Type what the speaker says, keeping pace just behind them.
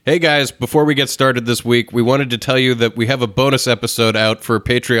Hey guys, before we get started this week, we wanted to tell you that we have a bonus episode out for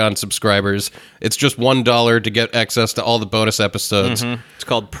Patreon subscribers. It's just $1 to get access to all the bonus episodes. Mm-hmm. It's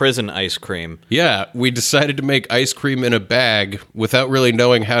called Prison Ice Cream. Yeah, we decided to make ice cream in a bag without really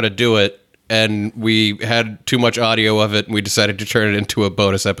knowing how to do it, and we had too much audio of it, and we decided to turn it into a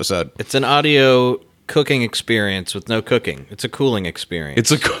bonus episode. It's an audio cooking experience with no cooking. It's a cooling experience.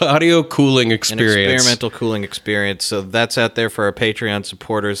 It's an audio cooling experience. An experimental cooling experience. So that's out there for our Patreon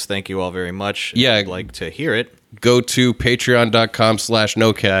supporters. Thank you all very much. Yeah. I'd like to hear it. Go to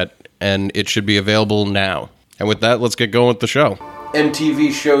patreon.com/nocat, and it should be available now. And with that, let's get going with the show.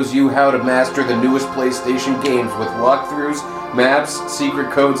 MTV shows you how to master the newest PlayStation games with walkthroughs, maps,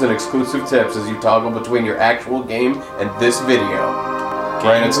 secret codes, and exclusive tips as you toggle between your actual game and this video.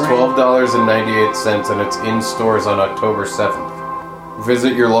 Right, it's $12.98, and it's in stores on October 7th.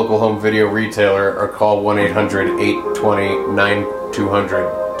 Visit your local home video retailer or call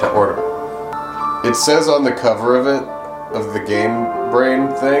 1-800-820-9200 to order. It says on the cover of it, of the Game Brain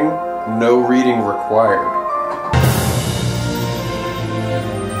thing, no reading required.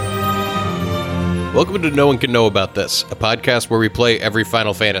 Welcome to No One Can Know About This, a podcast where we play every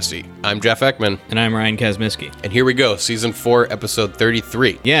Final Fantasy. I'm Jeff Ekman. And I'm Ryan Kazmiski. And here we go, Season 4, Episode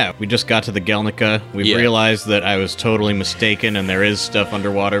 33. Yeah, we just got to the Gelnica. We realized that I was totally mistaken and there is stuff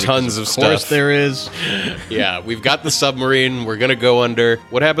underwater. Tons of stuff. Of course there is. Yeah, we've got the submarine. We're going to go under.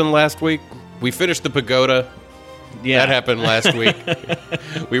 What happened last week? We finished the pagoda. Yeah. That happened last week.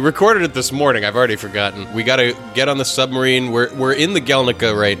 We recorded it this morning. I've already forgotten. We got to get on the submarine. We're in the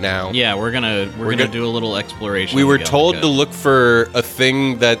Gelnica right now. Yeah, we're gonna do a little exploration. We were told to look for a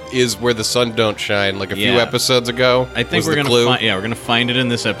thing that is where the sun don't shine, like a few episodes ago. I think we're gonna find it in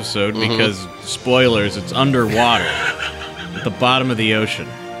this episode because spoilers, it's underwater at the bottom of the ocean.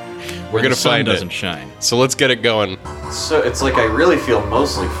 We're gonna find it. The sun doesn't shine. So let's get it going. So it's like I really feel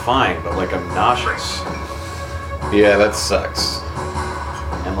mostly fine, but like I'm nauseous. Yeah, that sucks.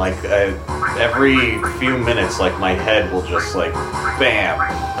 And like every few minutes, like my head will just like bam.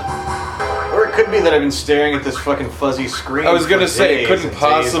 Or it could be that I've been staring at this fucking fuzzy screen. I was gonna say, it days couldn't and days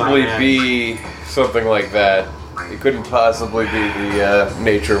possibly on end. be something like that. It couldn't possibly be the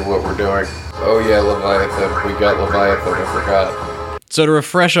nature of what we're doing. Oh yeah, Leviathan. We got Leviathan, I forgot. So to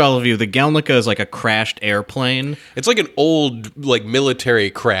refresh all of you, the Gelnica is like a crashed airplane. It's like an old, like, military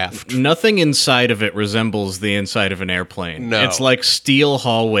craft. Nothing inside of it resembles the inside of an airplane. No. It's like steel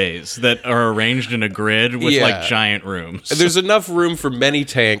hallways that are arranged in a grid with like giant rooms. There's enough room for many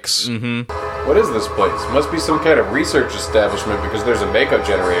tanks. Mm-hmm. What is this place? Must be some kind of research establishment because there's a Mako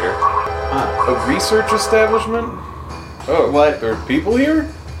generator. A research establishment? Oh, what? There are people here?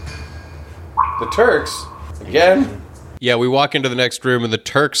 The Turks? Again? Yeah, we walk into the next room and the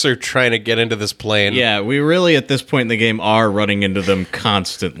Turks are trying to get into this plane. Yeah, we really at this point in the game are running into them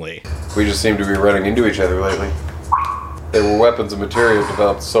constantly. We just seem to be running into each other lately. They were weapons and material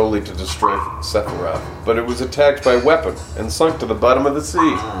developed solely to destroy Sephiroth, but it was attacked by weapon and sunk to the bottom of the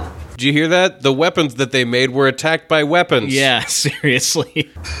sea. Did you hear that? The weapons that they made were attacked by weapons. Yeah,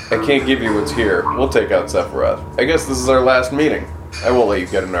 seriously. I can't give you what's here. We'll take out Sephiroth. I guess this is our last meeting. I won't let you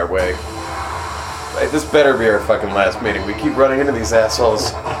get in our way. This better be our fucking last meeting. We keep running into these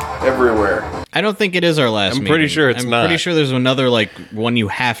assholes everywhere. I don't think it is our last meeting. I'm pretty sure it's not. I'm pretty sure there's another, like, one you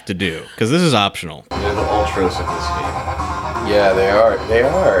have to do, because this is optional. They're the ultras in this game. Yeah, they are. They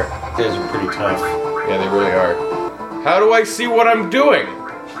are. You guys are pretty tough. Yeah, they really are. How do I see what I'm doing?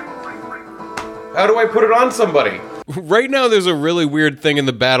 How do I put it on somebody? Right now, there's a really weird thing in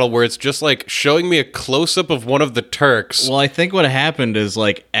the battle where it's just, like, showing me a close-up of one of the Turks. Well, I think what happened is,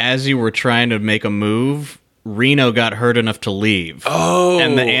 like, as you were trying to make a move, Reno got hurt enough to leave. Oh!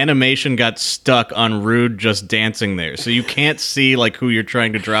 And the animation got stuck on Rude just dancing there. So you can't see, like, who you're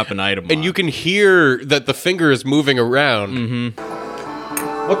trying to drop an item on. And you can hear that the finger is moving around.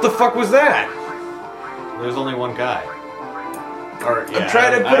 Mm-hmm. What the fuck was that? There's only one guy. I'm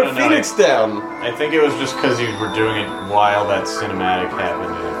trying to put a phoenix down. I think it was just because you were doing it while that cinematic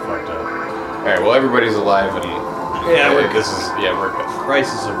happened and it fucked up. Alright, well, everybody's alive and we're good.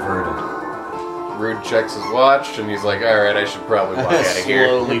 Crisis averted. Rude checks his watch and he's like, alright, I should probably walk out of here.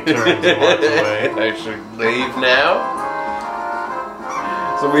 Slowly turns and walks away. I should leave now?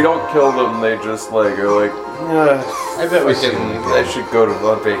 So we don't kill them, they just like are like, I bet we see him I should go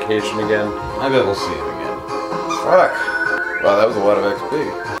on vacation again. I bet we'll see him again. Fuck. Wow, that was a lot of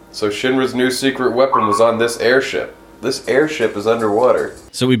XP. So Shinra's new secret weapon was on this airship. This airship is underwater.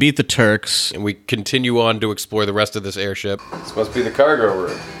 So we beat the Turks. And we continue on to explore the rest of this airship. This must be the cargo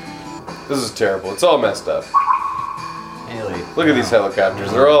room. This is terrible. It's all messed up. Haley. Look at these helicopters.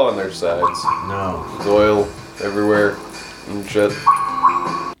 They're all on their sides. No. There's oil everywhere and shit.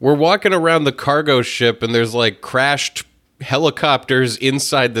 We're walking around the cargo ship, and there's, like, crashed helicopters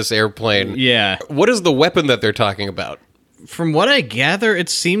inside this airplane. Yeah. What is the weapon that they're talking about? From what I gather, it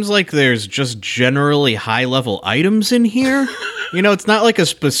seems like there's just generally high-level items in here. You know, it's not like a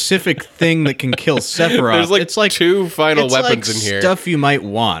specific thing that can kill Sephiroth. There's like it's like 2 final it's weapons like in here. Stuff you might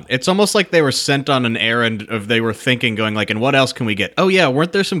want. It's almost like they were sent on an errand of they were thinking, going like, and what else can we get? Oh yeah,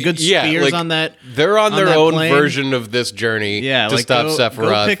 weren't there some good spears like, on that? They're on their that own plane? version of this journey Yeah, to like stop go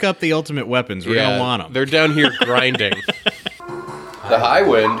Sephiroth. pick up the ultimate weapons. We're gonna want them. They're down here grinding. The High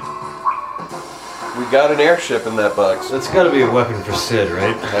Wind. We got an airship in that box. That's got to be a weapon for Sid, right?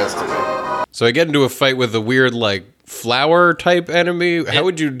 It has to be. So I get into a fight with a weird, like, flower type enemy. How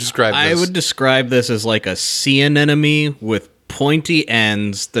would you describe this? I would describe this as like a sea anemone with pointy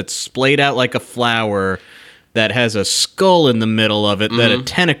ends that's splayed out like a flower that has a skull in the middle of it that a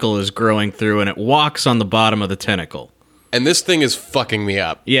tentacle is growing through, and it walks on the bottom of the tentacle. And this thing is fucking me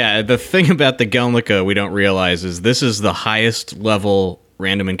up. Yeah, the thing about the Gelnica we don't realize is this is the highest level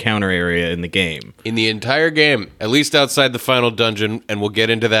random encounter area in the game. In the entire game, at least outside the final dungeon, and we'll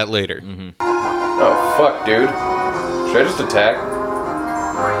get into that later. Oh, fuck, dude. Should I just attack?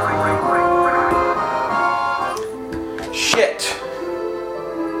 Shit!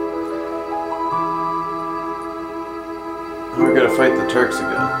 We're gonna fight the Turks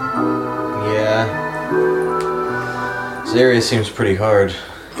again. Yeah. This area seems pretty hard.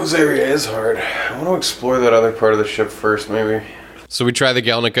 This area is hard. I want to explore that other part of the ship first, maybe. So we try the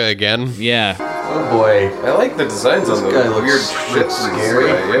Gelnica again? Yeah. Oh boy. I like the designs on guy the looks weird shit scary.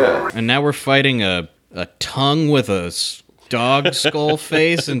 yeah. And now we're fighting a tongue with a dog skull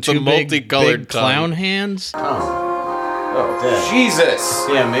face and It's a two multicolored big clown tongue. hands. Oh, Dead. Jesus!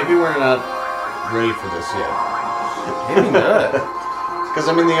 Yeah, maybe we're not ready for this yet. Maybe not. Because,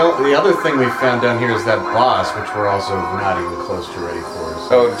 I mean, the other thing we found down here is that boss, which we're also not even close to ready for. So.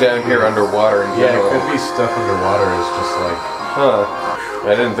 Oh, down here underwater in Yeah, general. it could be stuff underwater is just like... Huh.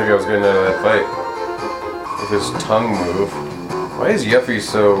 I didn't think I was getting out of that fight. With his tongue move. Why is Yuffie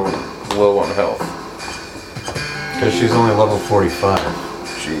so low on health? Because she's only level 45.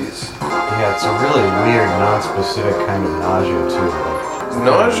 Jeez. Yeah, it's a really weird, non-specific kind of nausea, too. Like,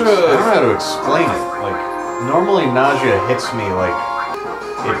 Nausea- I don't know how to explain it. Like, normally nausea hits me like...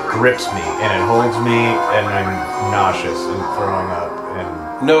 It grips me, and it holds me, and I'm nauseous and throwing up,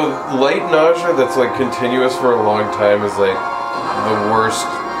 and... No, light nausea that's like continuous for a long time is like the worst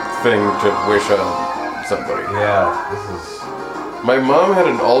thing to wish on somebody. Yeah, this is... My mom had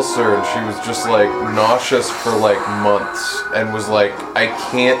an ulcer and she was just like nauseous for like months and was like, I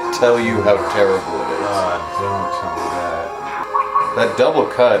can't tell you how terrible it is. God, don't tell me that. That double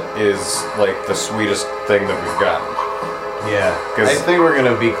cut is like the sweetest thing that we've gotten. Yeah, I think we're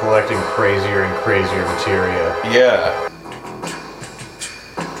gonna be collecting crazier and crazier materia. Yeah.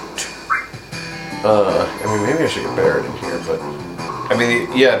 I mean, maybe I should get buried in here, but... I mean,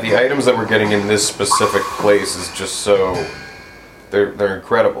 yeah, the items that we're getting in this specific place is just so... They're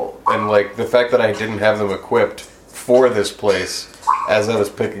incredible. And, like, the fact that I didn't have them equipped for this place as I was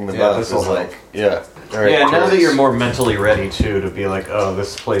picking them up is this'll like... help. Yeah. All right, Yeah, now that Turks. you're more mentally ready, too, to be like, oh,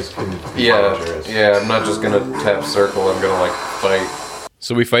 this place can be dangerous. Yeah, I'm not just gonna tap circle, I'm gonna, like, fight.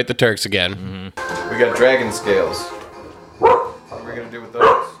 So we fight the Turks again. We got dragon scales. What are we gonna do with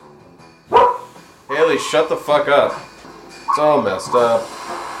those? Haley, shut the fuck up. It's all messed up.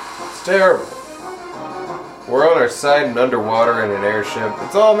 It's terrible. We're on our side and underwater in an airship.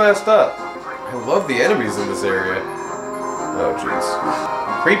 It's all messed up. I love the enemies in this area. Oh,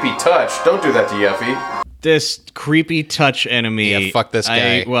 jeez. Creepy touch. Don't do that to Yuffie. This creepy touch enemy. Yeah, fuck this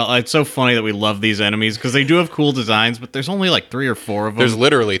guy. Well, it's so funny that we love these enemies because they do have cool designs, but there's only like 3 or 4 of them. There's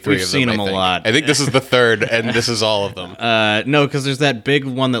literally 3 We've of them. seen I them a think. lot. I think this is the 3rd, and this is all of them. No, because there's that big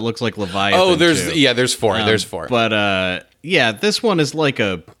one that looks like Leviathan. Oh, there's too. there's 4. There's 4. But yeah, this one is like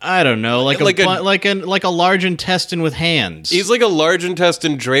a I don't know, like a large intestine with hands. He's like a large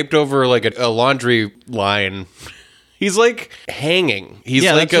intestine draped over like a laundry line. He's like hanging. He's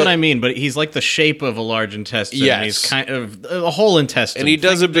yeah, like that's what I mean. But he's like the shape of a large intestine. Yes. And he's kind of a whole intestine. and he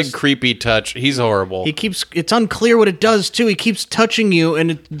does a big Just- creepy touch. He's horrible. He keeps. It's unclear what it does too. He keeps touching you, and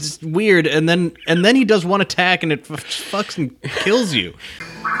it's weird. And then he does one attack, and it fucks and kills you.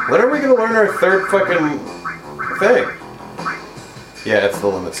 When are we gonna learn our 3rd fucking thing? Yeah, it's the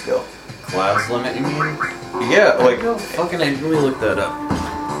limit skill. Cloud's limit, you mean? Yeah, like Fucking, let me look that up.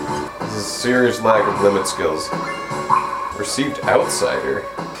 there's a serious lack of limit skills. Received outsider.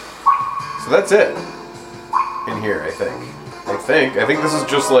 So that's it. In here, I think. I think this is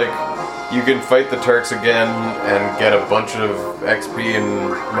just like you can fight the Turks again and get a bunch of XP and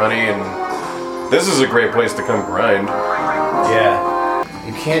money, and this is a great place to come grind. Yeah.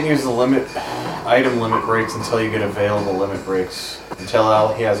 You can't use the item limit breaks until you get available limit breaks.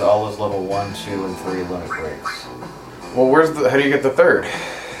 Until he has all his level 1, 2, and 3 limit breaks. Well, how do you get the third?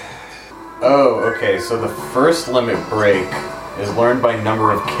 Oh, okay, so the first limit break is learned by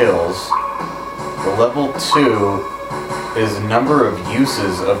number of kills. The level 2 is number of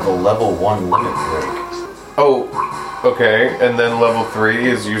uses of the level 1 limit break. Oh, okay, and then level 3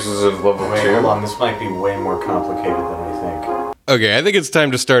 is uses of level 2? Hold on, this might be way more complicated than I think. Okay, I think it's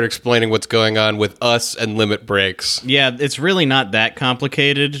time to start explaining what's going on with us and limit breaks. Yeah, it's really not that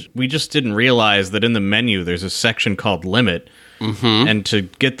complicated. We just didn't realize that in the menu there's a section called limit. Mm-hmm. And to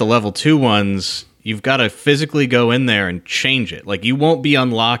get the level 2 ones, you've got to physically go in there and change it. Like, you won't be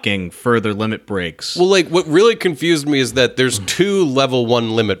unlocking further limit breaks. Well, like, what really confused me is that there's 2 level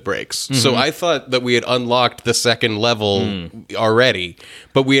 1 limit breaks. Mm-hmm. So I thought that we had unlocked the second level already,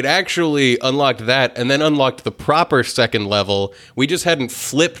 but we had actually unlocked that and then unlocked the proper second level. We just hadn't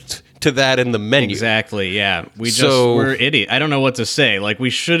flipped to that in the menu. Exactly, yeah. We're idiot. I don't know what to say. Like,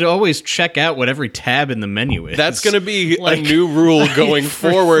 we should always check out what every tab in the menu is. That's going to be like, a new rule going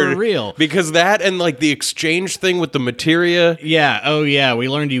forward. For real. Because that and, like, the exchange thing with the materia. Yeah, oh yeah, we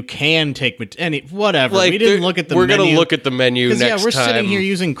learned you can take whatever. Like, we didn't look at the menu. We're going to look at the menu next time. Yeah, we're sitting here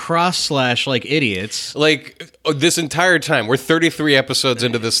using / like idiots. Like, this entire time, we're 33 episodes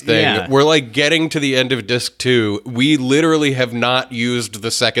into this thing. Yeah. We're, like, getting to the end of Disc 2. We literally have not used the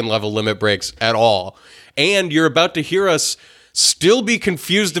second level limit breaks at all. And you're about to hear us still be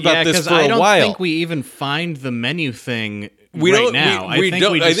confused about this for a while. I don't think we even find the menu thing now.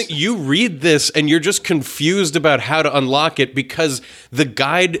 I think you read this and you're just confused about how to unlock it because the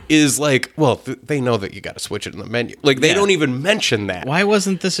guide is like, well, they know that you got to switch it in the menu. Like, they don't even mention that. Why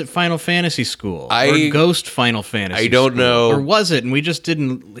wasn't this at Final Fantasy School? Or Ghost Final Fantasy I don't know. Or was it and we just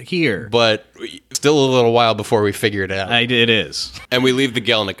didn't hear? But still a little while before we figure it out. It is. And we leave the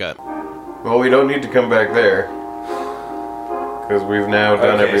Gelnica. Well, we don't need to come back there. Because we've now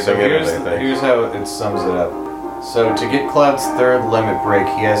done everything in it, I think. Here's how it sums it up. So, to get Cloud's third limit break,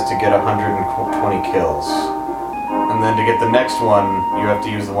 he has to get 120 kills. And then to get the next one, you have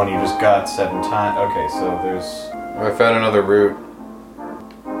to use the one you just got 7 times. Okay, so there's... I found another route.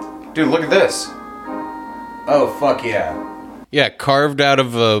 Dude, look at this. Oh, fuck yeah. Yeah, carved out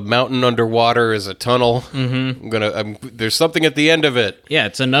of a mountain underwater is a tunnel. Mm-hmm. There's something at the end of it. Yeah,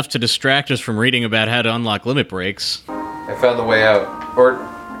 it's enough to distract us from reading about how to unlock limit breaks. I found the way out. Or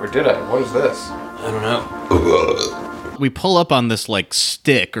did I? What is this? I don't know. We pull up on this, like,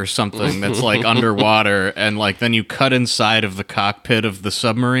 stick or something that's, like, underwater, and, like, then you cut inside of the cockpit of the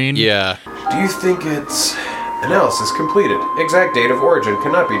submarine. Yeah. Do you think it's... Analysis completed. Exact date of origin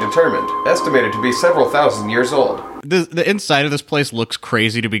cannot be determined. Estimated to be several thousand years old. The inside of this place looks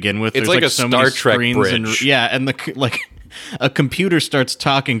crazy to begin with. It's There's like a so Star many Trek screens bridge. And a computer starts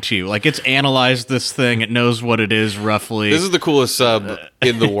talking to you. Like, it's analyzed this thing. It knows what it is, roughly. This is the coolest sub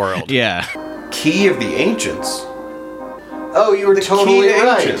in the world. Yeah. Key of the Ancients. Oh, you were totally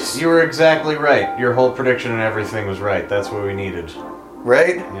right. Ancients. You were exactly right. Your whole prediction and everything was right. That's what we needed.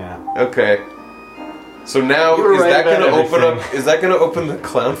 Right? Yeah. Okay. So now, is that going to open the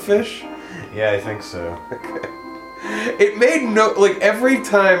clownfish? Yeah, I think so. Okay. It made every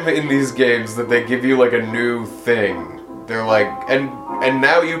time in these games that they give you, like, a new thing, they're like, and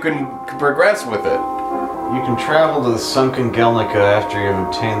now you can progress with it. You can travel to the Sunken Gelnica after you've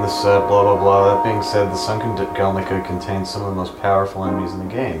obtained the sub, blah blah blah. That being said, the Sunken Gelnica contains some of the most powerful enemies in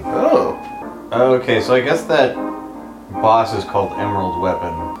the game. Oh. Okay, so I guess that boss is called Emerald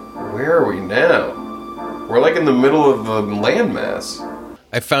Weapon. Where are we now? We're like in the middle of the landmass.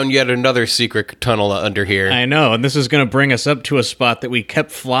 I found yet another secret tunnel under here. I know, and this is going to bring us up to a spot that we kept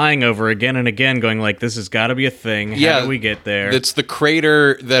flying over again and again, going like, this has got to be a thing. How do we get there? It's the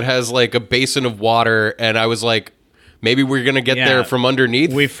crater that has, like, a basin of water, and I was like, maybe we're going to get there from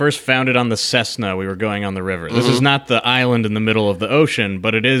underneath? We first found it on the Cessna. We were going on the river. This is not the island in the middle of the ocean,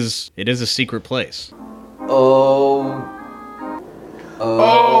 but it is a secret place. Oh,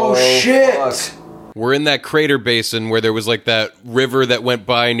 shit! Fuck. We're in that crater basin where there was, like, that river that went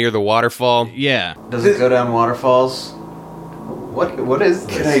by near the waterfall. Yeah. Does it go down waterfalls? What is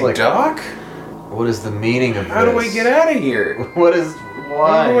this? Can I dock? What is the meaning of this? How do I get out of here? Why?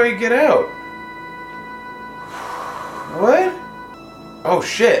 How do I get out? What? Oh,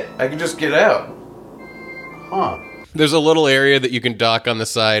 shit. I can just get out. Huh. There's a little area that you can dock on the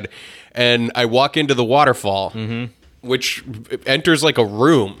side, and I walk into the waterfall, which enters like a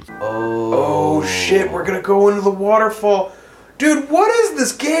room. Oh, shit. We're going to go into the waterfall. Dude, what is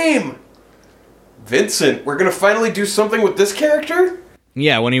this game? Vincent, we're going to finally do something with this character?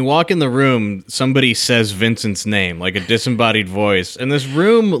 Yeah, when you walk in the room, somebody says Vincent's name, like a disembodied voice. And this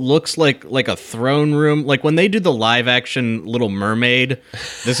room looks like a throne room. Like when they do the live action Little Mermaid,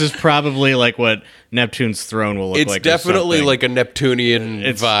 this is probably like what Neptune's throne will look like. It's definitely like a Neptunian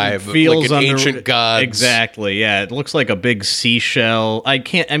vibe. Feels like an ancient gods. Exactly, yeah. It looks like a big seashell.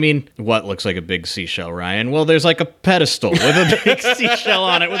 What looks like a big seashell, Ryan? Well, there's like a pedestal with a big seashell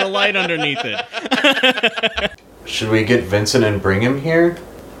on it with a light underneath it. Should we get Vincent and bring him here?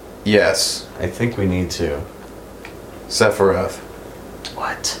 Yes. I think we need to. Sephiroth.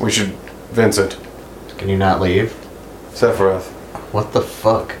 What? We should... Vincent. Can you not leave? Sephiroth. What the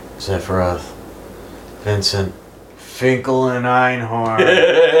fuck? Sephiroth. Vincent. Finkel and Einhorn.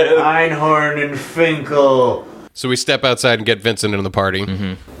 Einhorn and Finkel. So we step outside and get Vincent into the party.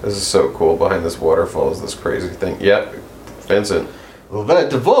 Mm-hmm. This is so cool. Behind this waterfall is this crazy thing. Yep. Vincent. Well,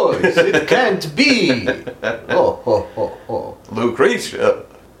 that voice, it can't be. Oh. Lucretia.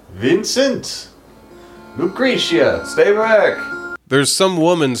 Vincent. Lucretia. Stay back. There's some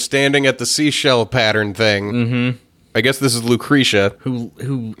woman standing at the seashell pattern thing. Mm-hmm. I guess this is Lucretia.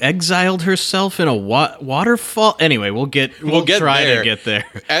 Who exiled herself in a waterfall? Anyway, we'll try to get there.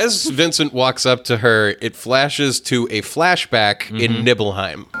 As Vincent walks up to her, it flashes to a flashback in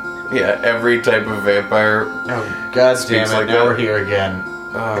Nibelheim. Yeah, every type of vampire. Oh, God damn it, like now that. we're here again.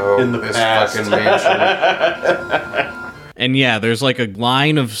 Oh, In the this past. fucking mansion. And yeah, there's like a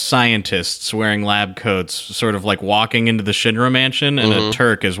line of scientists wearing lab coats, sort of like walking into the Shinra mansion, and a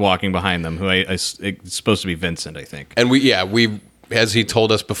Turk is walking behind them, who it's supposed to be Vincent, I think. And we, as he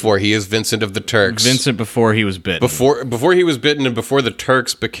told us before, he is Vincent of the Turks. Vincent before he was bitten. Before he was bitten, and before the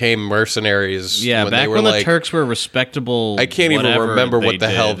Turks became mercenaries. Yeah, when back they were when like, the Turks were respectable. I can't even whatever remember they what the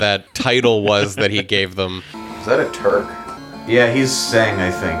hell did. that title was that he gave them. Is that a Turk? Yeah, he's Sang,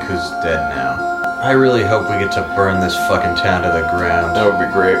 I think, who's dead now. I really hope we get to burn this fucking town to the ground. That would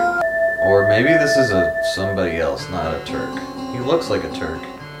be great. Or maybe this is somebody else, not a Turk. He looks like a Turk.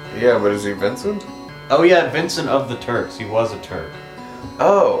 Yeah, but is he Vincent? Oh yeah, Vincent of the Turks. He was a Turk.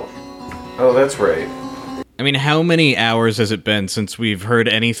 Oh, that's right. I mean, how many hours has it been since we've heard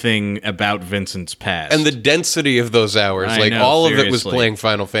anything about Vincent's past? And the density of those hours, I know, all of it was seriously. playing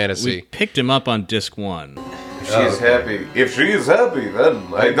Final Fantasy. We picked him up on disc 1. If she's happy,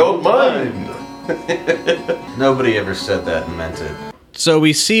 then I don't mind. Nobody ever said that and meant it. So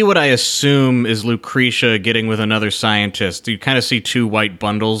we see what I assume is Lucretia getting with another scientist. You kind of see two white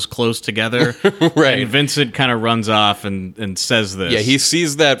bundles close together. Right. And Vincent kind of runs off and says this. Yeah, he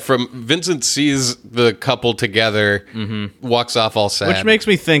sees that Vincent sees the couple together, walks off all sad. Which makes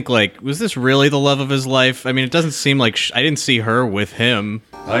me think, like, was this really the love of his life? I mean, it doesn't seem like... I didn't see her with him.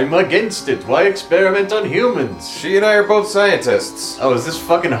 I'm against it. Why experiment on humans? She and I are both scientists. Oh, is this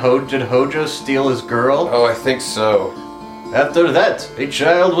fucking Did Hojo steal his girl? Oh, I think so. After that, a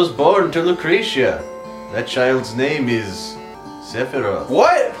child was born to Lucretia. That child's name is Sephiroth.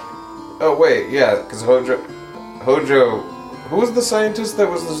 What? Oh, wait, yeah, because Hojo... Who was the scientist that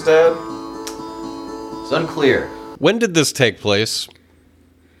was his dad? It's unclear. When did this take place?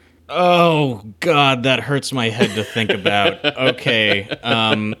 Oh, God, that hurts my head to think about. Okay,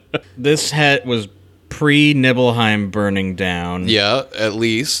 this was pre-Nibelheim burning down. Yeah, at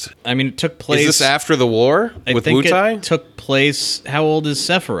least. I mean, it took place... Is this after the war I with think Wutai? it took place... How old is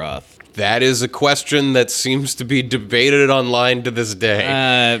Sephiroth? That is a question that seems to be debated online to this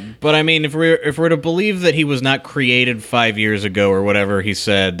day. But I mean, if we're to believe that he was not created 5 years ago or whatever he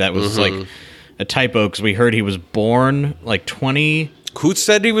said, that was like a typo because we heard he was born like 20... Who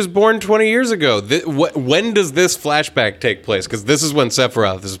said he was born 20 years ago? When does this flashback take place? Because this is when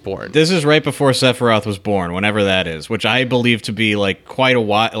Sephiroth is born. This is right before Sephiroth was born, whenever that is, which I believe to be like quite a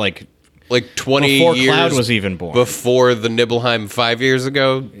while, like 20 before years Cloud was even born. before the Nibelheim 5 years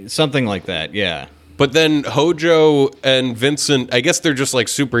ago. Something like that, yeah. But then Hojo and Vincent, I guess they're just like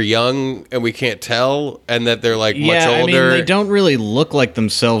super young and we can't tell, and that they're like much older. I mean, they don't really look like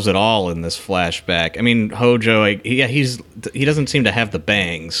themselves at all in this flashback. I mean, Hojo, he doesn't seem to have the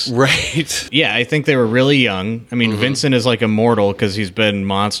bangs. Right. Yeah, I think they were really young. I mean, Vincent is like immortal because he's been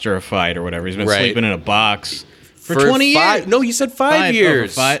monsterified or whatever. He's been sleeping in a box for 20 years. No, he said 5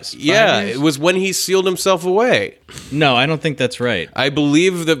 years. Five yeah, years? it was when he sealed himself away. No, I don't think that's right. I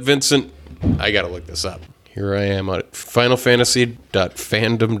believe that Vincent... I gotta look this up. Here I am on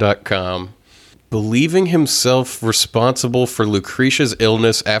finalfantasy.fandom.com. Believing himself responsible for Lucretia's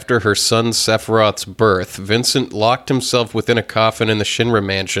illness after her son Sephiroth's birth, Vincent locked himself within a coffin in the Shinra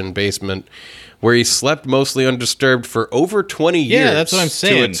mansion basement, where he slept mostly undisturbed for over 20 years. Yeah, that's what I'm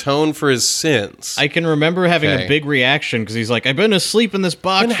saying. To atone for his sins. I can remember having a big reaction because he's like, I've been asleep in this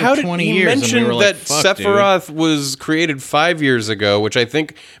box for 20 years. He mentioned and we were like, that fuck, Sephiroth was created 5 years ago, which I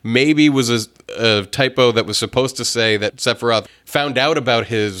think maybe was a typo that was supposed to say that Sephiroth found out about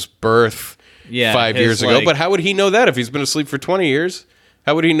his birth 5 years ago. But how would he know that if he's been asleep for 20 years?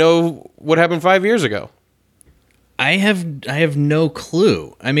 How would he know what happened 5 years ago? I have no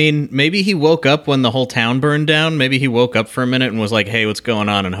clue. I mean, maybe he woke up when the whole town burned down. Maybe he woke up for a minute and was like, hey, what's going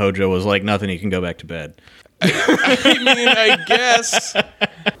on? And Hojo was like, nothing, you can go back to bed. I mean, I guess.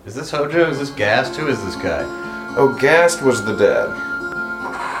 Is this Hojo? Is this Gast? Who is this guy? Oh, Gast was the dad.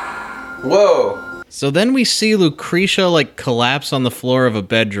 Whoa. So then we see Lucretia, like, collapse on the floor of a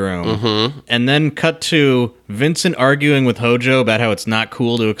bedroom, and then cut to Vincent arguing with Hojo about how it's not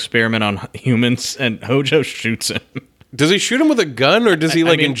cool to experiment on humans, and Hojo shoots him. Does he shoot him with a gun, or does he,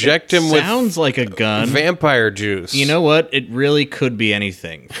 inject him with... Sounds like a gun. Vampire juice. You know what? It really could be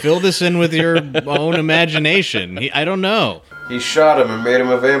anything. Fill this in with your own imagination. I don't know. He shot him and made him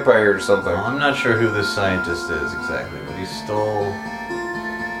a vampire or something. Well, I'm not sure who this scientist is exactly, but he stole...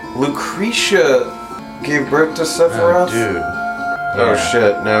 Lucretia gave birth to Sephiroth? Oh, dude. Oh,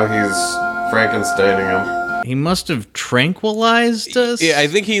 shit. Now he's Frankensteining him. He must have tranquilized us? Yeah, I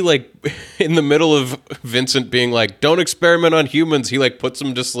think he, in the middle of Vincent being like, don't experiment on humans, he, puts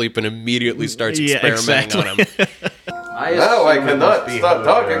him to sleep and immediately starts experimenting on him. Now I cannot stop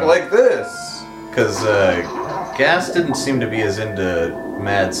talking like this. Because Gast didn't seem to be as into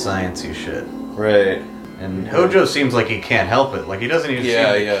mad sciencey shit. Right. And Hojo seems like he can't help it. He doesn't even seem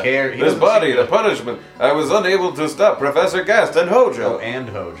to care. His body, the punishment. I was unable to stop Professor Gast and Hojo. Oh, and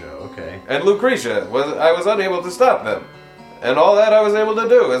Hojo, okay. And Lucretia. I was unable to stop them. And all that I was able to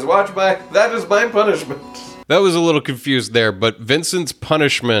do is watch that is my punishment. That was a little confused there, but Vincent's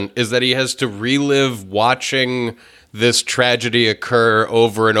punishment is that he has to relive watching this tragedy occur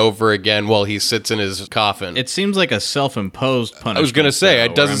over and over again while he sits in his coffin. It seems like a self-imposed punishment. I was going to say,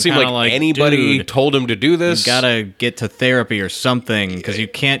 it doesn't seem like anybody told him to do this. You gotta get to therapy or something, because you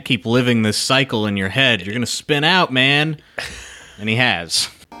can't keep living this cycle in your head. You're going to spin out, man. And he has.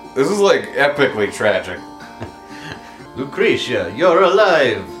 This is, epically tragic. Lucretia, you're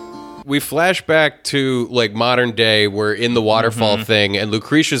alive! We flash back to, modern day. We're in the waterfall thing, and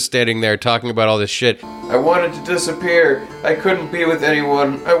Lucretia's standing there talking about all this shit. I wanted to disappear. I couldn't be with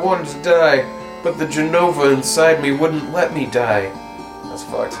anyone. I wanted to die. But the Genova inside me wouldn't let me die. That's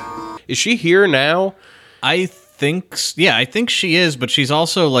fucked. Is she here now? I think she is, but she's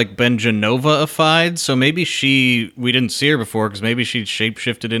also been Genova-ified, so maybe we didn't see her before, because maybe she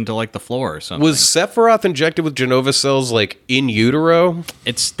shapeshifted into the floor or something. Was Sephiroth injected with Genova cells in utero?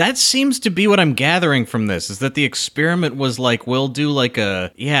 That seems to be what I'm gathering from this, is that the experiment was we'll do and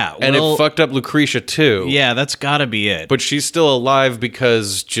it fucked up Lucretia too. Yeah, that's gotta be it. But she's still alive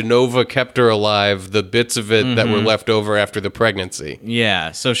because Genova kept her alive, the bits of it that were left over after the pregnancy.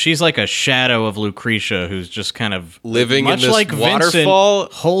 Yeah, so she's like a shadow of Lucretia who's just kind of living much in this like waterfall,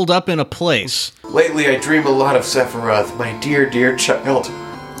 Vincent, holed up in a place. Lately, I dream a lot of Sephiroth, my dear, dear child.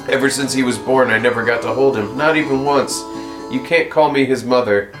 Ever since he was born, I never got to hold him, not even once. You can't call me his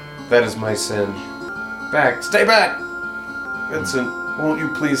mother. That is my sin. Back. Stay back! Vincent, won't you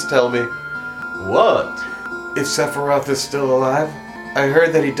please tell me? What? If Sephiroth is still alive? I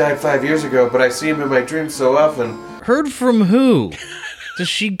heard that he died 5 years ago, but I see him in my dreams so often. Heard from who? Does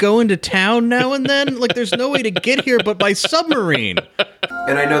she go into town now and then? There's no way to get here but by submarine.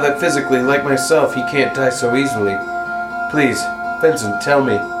 And I know that physically, like myself, he can't die so easily. Please, Vincent, tell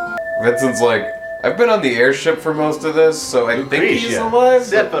me. Vincent's like, I've been on the airship for most of this, so I think he's alive.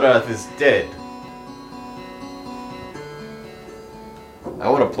 Sephiroth is dead. I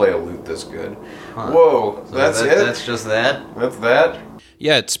want to play a lute this good. Huh. Whoa, so that's it? That's just that? That's that?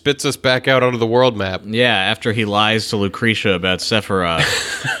 Yeah, it spits us back out onto the world map. Yeah, after he lies to Lucretia about Sephiroth,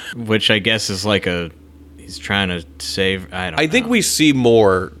 which I guess is he's trying to save, I think we see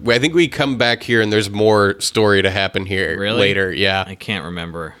more. I think we come back here and there's more story to happen here later. Yeah. I can't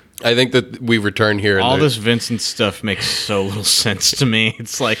remember. I think that we return here. All this Vincent stuff makes so little sense to me.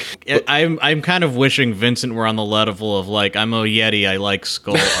 It's I'm kind of wishing Vincent were on the level of I'm a Yeti, I like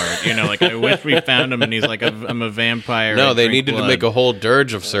skull art. I wish we found him and he's I'm a vampire. No, they needed to make a whole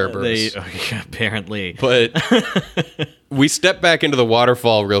dirge of Cerberus. Apparently. But we step back into the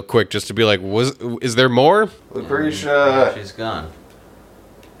waterfall real quick just to be is there more? Lucretia. She's gone.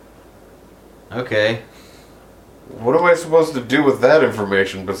 Okay. What am I supposed to do with that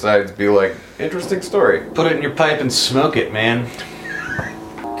information besides be like, interesting story? Put it in your pipe and smoke it, man.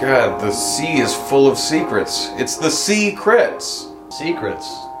 God, the sea is full of secrets. It's the Secrets. Secrets.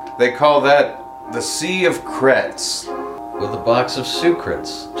 They call that the Sea of Crets. With a box of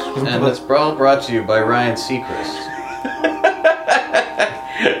Sucrets. And it's all brought to you by Ryan Seacrest.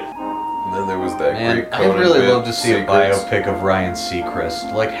 And then there was that Man, great I'd Conan really bit, love to see Secrets. a biopic of Ryan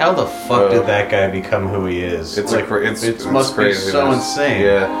Seacrest. Like, how the fuck did that guy become who he is? It's like, it's must be crazy. so insane.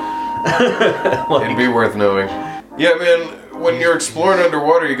 Yeah, Like, it'd be worth knowing. Yeah, man. When you're exploring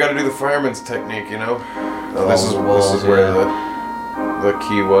underwater, you got to do the fireman's technique, you know. Oh, this is where the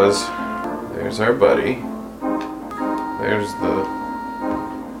key was. There's our buddy. There's the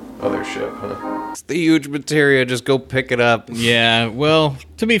other ship, huh? It's the huge materia. Just go pick it up. Yeah, well,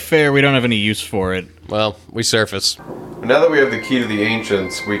 to be fair, we don't have any use for it. Well, we surface. Now that we have the key to the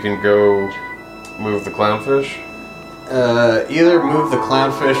ancients, we can go move the clownfish. Either move the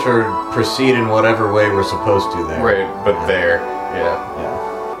clownfish or proceed in whatever way we're supposed to there. Right, but there.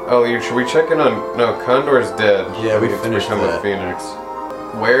 Yeah. Oh, should we check in on... No, Condor's dead. Yeah, we It's finished become that. a phoenix.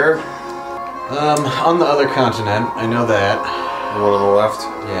 Where? On the other continent, I know that. The one on the left?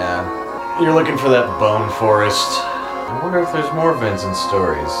 Yeah. You're looking for that bone forest. I wonder if there's more Vincent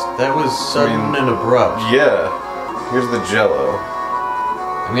stories. That was sudden and abrupt. Yeah. Here's the Jello.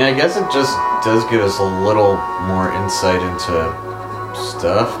 I mean, I guess it just does give us a little more insight into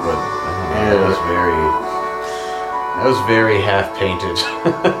stuff, but I don't know, that was very half-painted.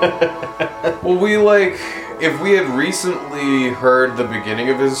 Well, if we had recently heard the beginning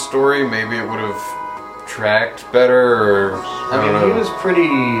of his story, maybe it would have tracked better, or... I don't know. He was pretty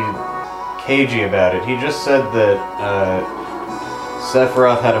cagey about it. He just said that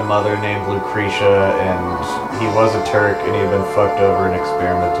Sephiroth had a mother named Lucretia, and he was a Turk, and he had been fucked over and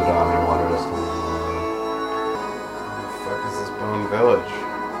experimented on, and he wanted us to live Where the fuck is this Bone Village?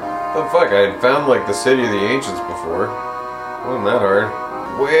 The fuck? I had found, the City of the Ancients before. Wasn't that hard.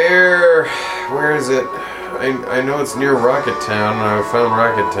 Where is it? I know it's near Rocket Town, and I found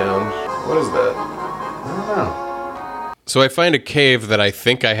Rocket Town. What is that? I don't know. So I find a cave that I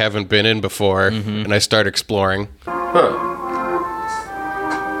think I haven't been in before, and I start exploring. Huh.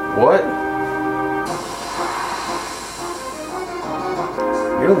 What?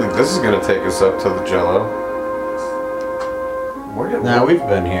 You don't think this is going to take us up to the Jello? No, we've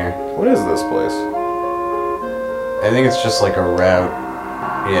been here. What is this place? I think it's just like a route.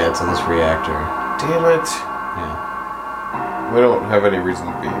 Yeah, to this reactor. Damn it. Yeah. We don't have any reason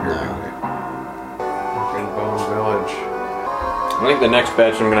to be here, No. do we? Fucking Bone Village. I think the next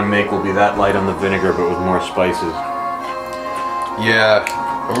batch I'm gonna make will be that light on the vinegar, but with more spices. Yeah,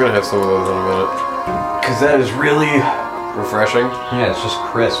 I'm gonna have some of those in a minute. Cause that is really... Refreshing? Yeah, it's just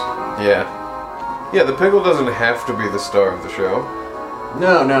crisp. Yeah. Yeah, the pickle doesn't have to be the star of the show.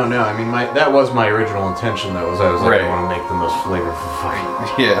 No. I mean, that was my original intention, though, was I Right. want to make the most flavorful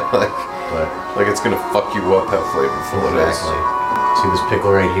fucking... Yeah, But... like it's gonna fuck you up how flavorful it is. Exactly. See this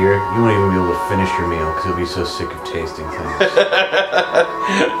pickle right here? You won't even be able to finish your meal because you'll be so sick of tasting things.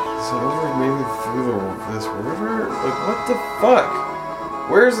 So over maybe through this river? Like, what the fuck?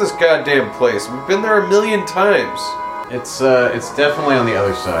 Where is this goddamn place? We've been there a million times. It's definitely on the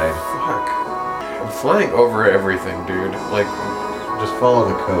other side. Fuck. I'm flying over everything, dude. Like, Just follow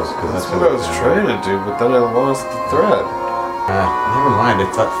the coast because that's what I was trying to do, but then I lost the thread. Never mind.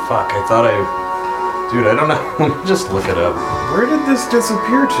 I thought I... Dude, I don't know. Let me just look it up. Where did this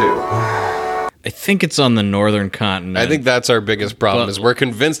disappear to? I think it's on the northern continent. I think that's our biggest problem, is we're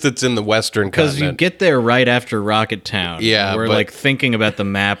convinced it's in the western because continent. you get there right after Rocket Town. Yeah, we're but- thinking about the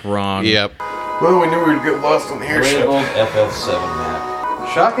map wrong. Yep. Well, we knew we'd get lost on the airship. Labeled FF7 map.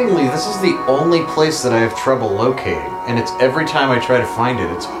 Shockingly, this is the only place that I have trouble locating, and it's every time I try to find it,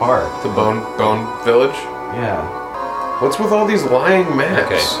 it's hard. The Bone Village? Yeah. What's with all these lying maps?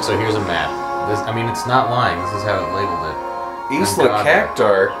 Okay, so here's a map. It's not lying. This is how it labeled it. Isla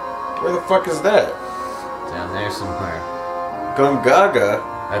Cactar? Where the fuck is that? Down there somewhere. Gongaga?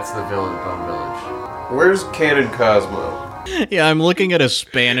 That's the Bone Village. Where's Canon Cosmo? Yeah, I'm looking at a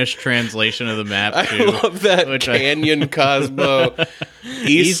Spanish translation of the map, I too. love that. Canyon Cosmo.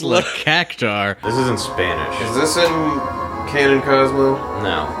 Isla Cactar. This is in Spanish. Is this in Canon Cosmo?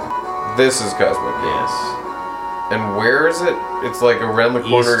 No. This is Cosmo. Yes. And where is it? It's like around the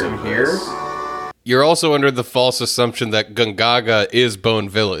corner East in of here? this. You're also under the false assumption that Gungaga is Bone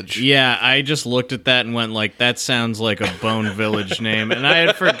Village. Yeah, I just looked at that and went like, that sounds like a Bone Village name. And I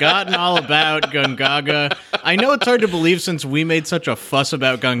had forgotten all about Gungaga. I know it's hard to believe since we made such a fuss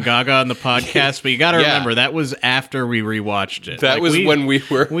about Gungaga on the podcast, but you gotta remember, that was after we rewatched it. That was when we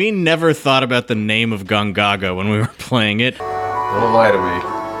were... We never thought about the name of Gungaga when we were playing it. Don't lie to me.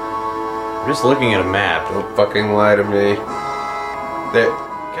 I'm just looking at a map. Don't fucking lie to me.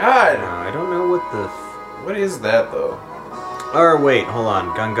 God! I don't know what the... What is that, though? Or wait, hold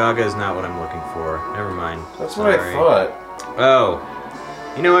on. Gungaga is not what I'm looking for. Never mind. That's what I thought. Oh.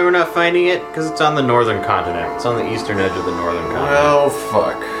 You know why we're not finding it? Because it's on the northern continent. It's on the eastern edge of the northern continent. Well,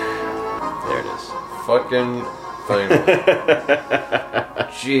 fuck. There it is. Fucking finally.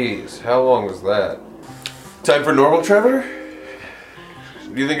 Jeez, how long was that? Time for normal Trevor?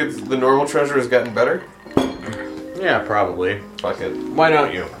 Do you think the normal treasure has gotten better? Yeah, probably. Fuck it. Why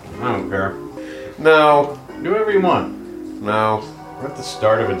don't you? I don't care. No. Do whatever you want. No. We're at the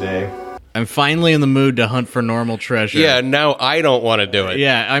start of a day. I'm finally in the mood to hunt for normal treasure. Yeah, now I don't want to do it.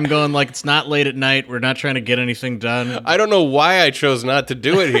 Yeah, I'm going like, it's not late at night. We're not trying to get anything done. I don't know why I chose not to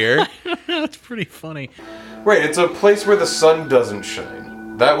do it here. That's pretty funny. Right, it's a place where the sun doesn't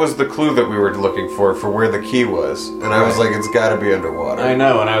shine. That was the clue that we were looking for where the key was. And I was like, it's gotta be underwater. I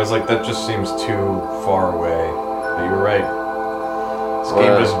know, and I was like, that just seems too far away. But you were right. This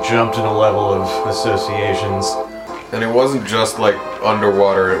game just jumped in a level of associations. And it wasn't just like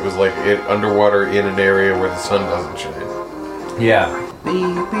underwater, it was like underwater in an area where the sun doesn't shine. Yeah. Beep,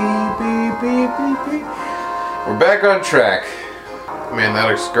 beep, beep, beep, beep, beep. We're back on track. Man, that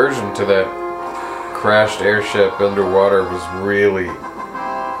excursion to that crashed airship underwater was really...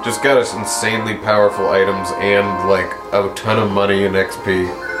 just got us insanely powerful items and like a ton of money in XP.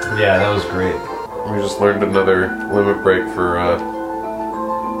 Yeah, that was great. We just learned another limit break for our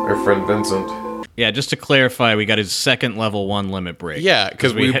friend Vincent. Yeah, just to clarify, we got his second level 1 limit break. Yeah,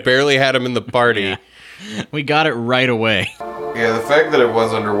 because we barely had him in the party. Yeah. We got it right away. Yeah, the fact that it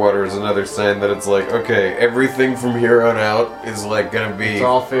was underwater is another sign that it's like, okay, everything from here on out is like gonna be... It's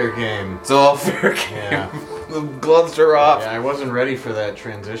all fair game. It's all fair game. Yeah. The gloves are off. Yeah, I wasn't ready for that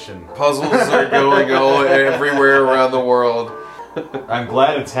transition. Puzzles are going everywhere around the world. I'm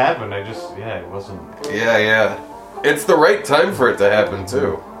glad it's happened. It wasn't... Yeah. It's the right time for it to happen,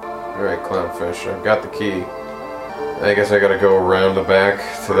 too. Alright, Clownfish, I've got the key. I guess I gotta go around the back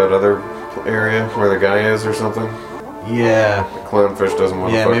to that other area where the guy is or something. Yeah. The Clownfish doesn't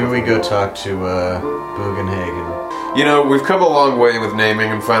want to fuck maybe with we me. go talk to Bugenhagen. You know, we've come a long way with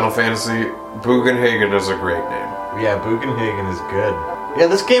naming in Final Fantasy. Bugenhagen is a great name. Yeah, Bugenhagen is good. Yeah,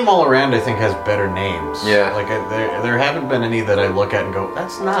 this game all around, I think, has better names. Yeah. Like, there haven't been any that I look at and go,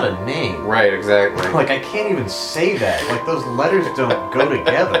 that's not a name. Right, exactly. Like, I can't even say that. Like, those letters don't go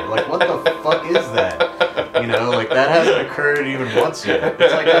together. Like, what the fuck is that? You know, like, that hasn't occurred even once yet.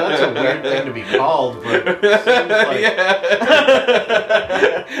 It's like, oh, that's a weird thing to be called, but it seems like...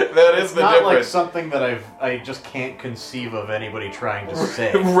 That is the not difference. like something that I just can't conceive of anybody trying to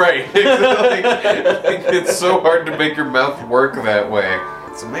say. Right. Like, it's so hard to make your mouth work that way.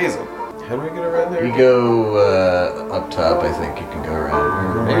 It's amazing. How do I get around there? You go up top, I think you can go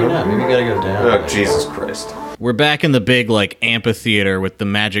around. Maybe not. Maybe you gotta go down. Oh, Jesus Christ. We're back in the big, like, amphitheater with the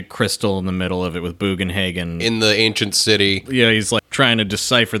magic crystal in the middle of it with Bugenhagen. In the ancient city. Yeah, he's, like, trying to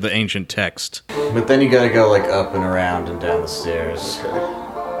decipher the ancient text. But then you gotta go, like, up and around and down the stairs.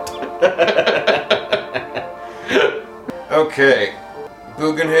 Okay.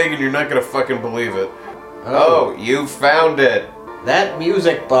 Bugenhagen, you're not gonna fucking believe it. Oh, you found it. That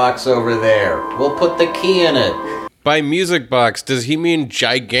music box over there. We'll put the key in it. By music box, does he mean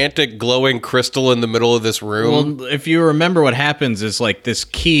gigantic glowing crystal in the middle of this room? Well, if you remember what happens is, like, this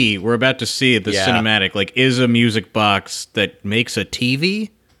key, we're about to see the cinematic, like, is a music box that makes a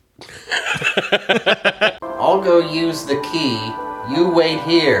TV? I'll go use the key. You wait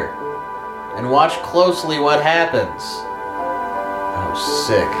here. And watch closely what happens. Oh,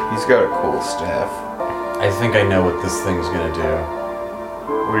 sick. He's got a cool staff. I think I know what this thing's gonna do.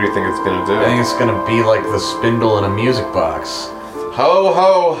 What do you think it's gonna do? I think it's gonna be like the spindle in a music box. Ho,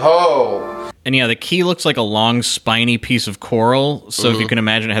 ho, ho! And yeah, the key looks like a long, spiny piece of coral, so if you can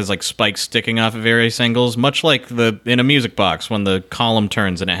imagine, it has, like, spikes sticking off at various angles, much like in a music box, when the column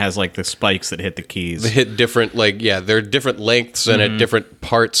turns and it has, like, the spikes that hit the keys. They hit different, like, yeah, they're different lengths and at different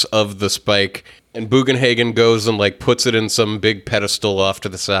parts of the spike. And Bugenhagen goes and, like, puts it in some big pedestal off to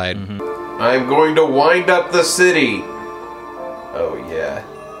the side. I'm going to wind up the city. Oh, yeah.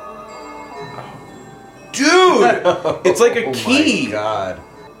 Dude! It's like a key! My God.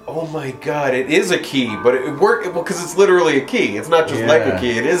 Oh my god, it is a key, but it worked, well, because it's literally a key. It's not just like a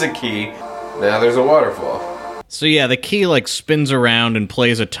key, it is a key. Now there's a waterfall. So yeah, the key like spins around and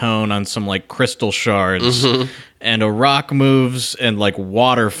plays a tone on some like crystal shards, and a rock moves and like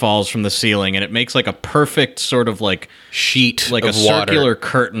water falls from the ceiling, and it makes like a perfect sort of like Sheet like of a water. circular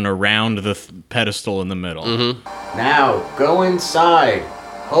curtain around the pedestal in the middle. Now, go inside.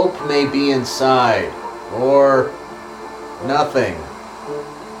 Hope may be inside. Or nothing.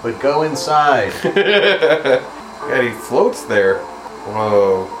 But go inside. God, he floats there.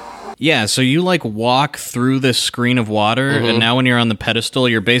 Whoa. Yeah, so you like walk through this screen of water, and now when you're on the pedestal,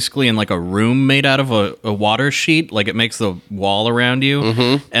 you're basically in like a room made out of a water sheet. Like it makes the wall around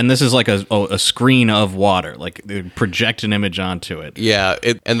you, and this is like a screen of water. Like they project an image onto it. Yeah,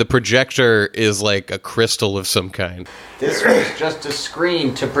 and the projector is like a crystal of some kind. This was just a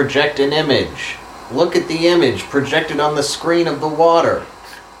screen to project an image. Look at the image projected on the screen of the water.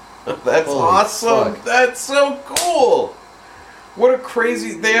 That's Holy awesome. fuck. That's so cool. What a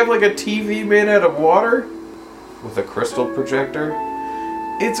crazy... They have like a TV made out of water with a crystal projector.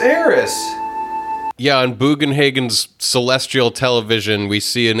 It's Eris. Yeah, on Bugenhagen's celestial television, we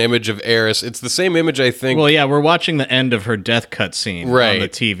see an image of Eris. It's the same image, I think, Well, yeah, we're watching the end of her death cutscene Right. on the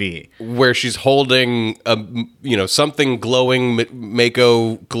TV. where she's holding something glowing,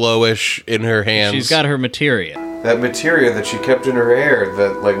 Mako glowish in her hands. She's got her materia. that materia that she kept in her hair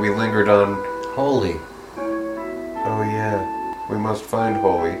that like we lingered on. Holy. Oh yeah. We must find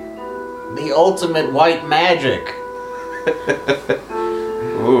Holy. The ultimate white magic.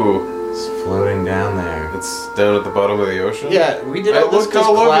 Ooh, It's floating down there. it's down at the bottom of the ocean? Yeah, we did I all this looked because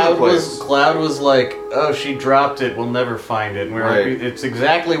all over the place. Cloud was like, oh, she dropped it, we'll never find it. And we were Right. like, it's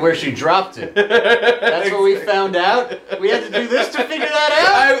exactly where she dropped it. That's what we found out. We had to do this to figure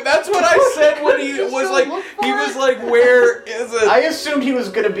that out. That's what I said when he Just was go like, look for he it. was like, where is it? I assumed he was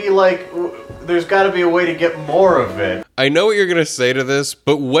going to be like, there's got to be a way to get more of it. I know what you're going to say to this,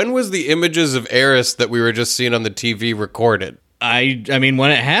 but when was the images of Eris that we were just seeing on the TV recorded? I mean, when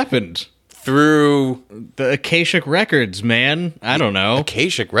it happened. Through The Akashic Records, man. I don't know.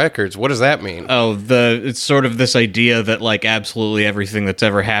 Akashic Records. What does that mean? Oh, it's sort of this idea that like absolutely everything that's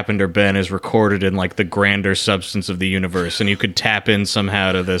ever happened or been is recorded in like the grander substance of the universe, and you could tap in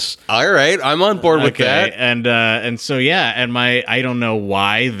somehow to this. All right, I'm on board with that. and so yeah, and I don't know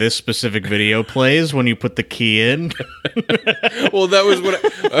why this specific video plays when you put the key in. Well, that was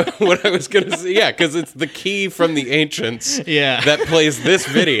what I was going to say. Yeah, because it's the key from the ancients Yeah. that plays this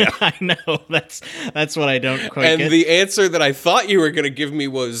video. I know that's what I don't quite And get. the answer that I thought you were going to give me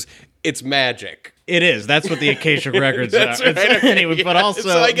was, it's magic. It is. That's what the Akashic Records That's are. right. Anyway, Yeah. but also...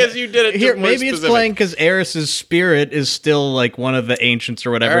 So I guess you did it Here, more maybe it's specific. playing because Eris's spirit is still, like, one of the ancients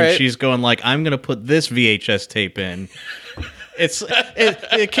or whatever, All right. and she's going, like, I'm going to put this VHS tape in.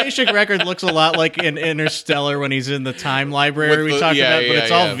 The Akashic Record looks a lot like in Interstellar when he's in the time library With we the- talked yeah, about, but yeah,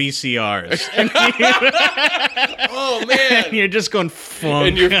 it's all yeah. VCRs. Oh, And man. you're just going, funk.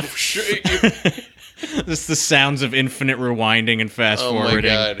 And you're... Just the sounds of infinite rewinding and fast Oh, my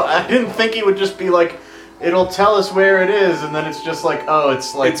forwarding. God. I didn't think he would just be like, it'll tell us where it is, and then it's just like, oh,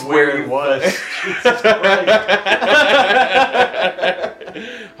 it's like It's where where it was. Jesus Christ.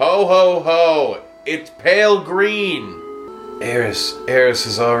 Ho, ho, ho. It's pale green. Eris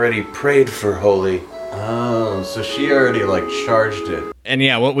has already prayed for Holy. Oh, so she already like charged it. And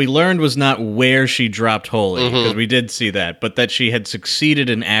yeah, what we learned was not where she dropped Holy, Mm-hmm. because we did see that, but that she had succeeded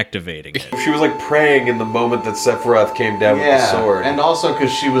in activating it. She was like praying in the moment that Sephiroth came down with the sword. and also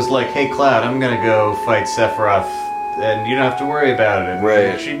because she was like, "Hey, Cloud, I'm gonna go fight Sephiroth, and you don't have to worry about it."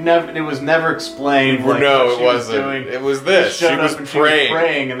 Right. She never. It was never explained. Like, no, what it she was wasn't. doing. It was this. She She showed was up and praying. She was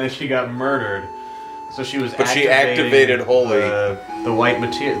praying, and then she got murdered. So she was. But she activating activated Holy. the white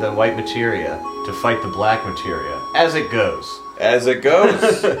materia to fight the black materia, as it goes. As it goes.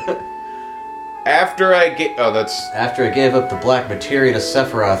 After I get... Oh, that's... After I gave up the black materia to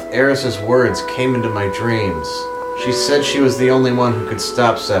Sephiroth, Eris's words came into my dreams. She said she was the only one who could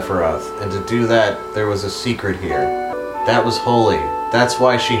stop Sephiroth, and to do that, there was a secret here. That was Holy. That's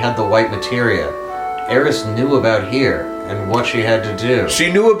why she had the white materia. Eris knew about here, and what she had to do.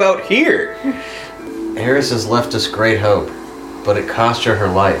 She knew about here. Eris has left us great hope, but it cost her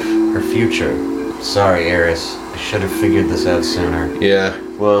life, her future. Sorry, Eris. I should have figured this out sooner. Yeah,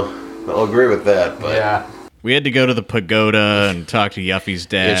 well, I'll agree with that, but... Yeah. We had to go to the pagoda and talk to Yuffie's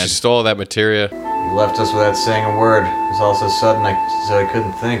Yeah, dad. she stole that materia. You left us without saying a word. It was all so sudden so I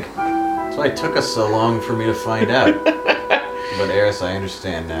couldn't think. That's why it took us so long for me to find out. But Eris, I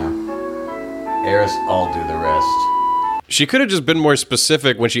understand now. Eris, I'll do the rest. She could have just been more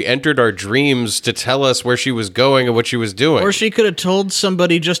specific when she entered our dreams to tell us where she was going and what she was doing. Or she could have told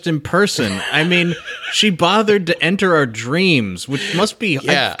somebody just in person. I mean, She bothered to enter our dreams, which must be...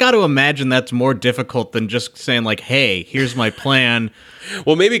 Yeah. I've got to imagine that's more difficult than just saying, like, hey, here's my plan.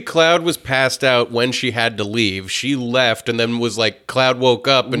 Well, maybe Cloud was passed out when she had to leave. She left and then was like, Cloud woke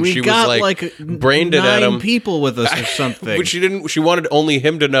up and We she got, was like brained it at 9 him. people with us or something. But she didn't. She wanted only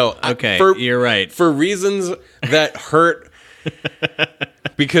him to know. Okay, you're right. For reasons that hurt,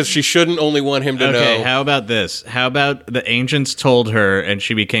 because she shouldn't only want him to know. Okay, how about this? How about the ancients told her and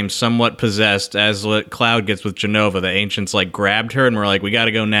she became somewhat possessed, as what Cloud gets with Genova. The ancients, like, grabbed her and were like, we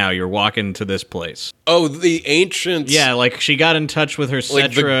gotta go now. You're walking to this place. Oh, the ancients. Yeah, like, she got in touch with her Cetra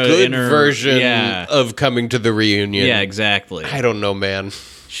like the good inner... version Yeah. of coming to the reunion. Yeah, exactly. I don't know, man.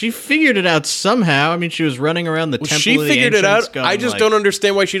 She figured it out somehow. I mean, she was running around the temple She of the figured it ancients out. going, I just like, don't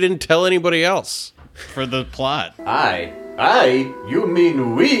understand why she didn't tell anybody else. for the plot. You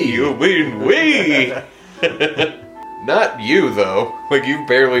mean we? You mean we? Not you, though. Like, you've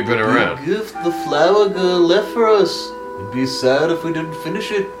barely been around. gift the flower girl left for us. It'd be sad if we didn't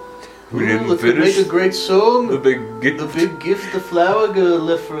finish it. We didn't it could finish make a great song. the big gift. The big gift the flower girl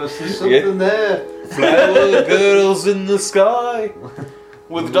left for us. There's something there. Flower girls in the sky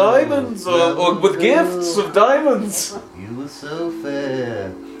with diamonds, or with gifts of diamonds. You were so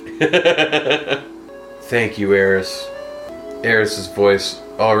fair. Thank you, Eris. Eris's voice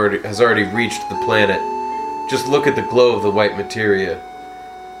has already reached the planet. Just look at the glow of the white materia.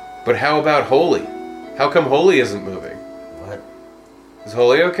 But how about Holy? How come Holy isn't moving? What? Is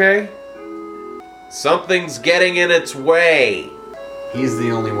Holy okay? Something's getting in its way. He's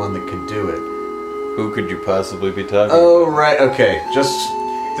the only one that could do it. Who could you possibly be talking Oh, right, okay.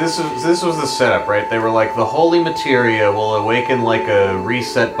 This was the setup, right? They were like, the holy materia will awaken like a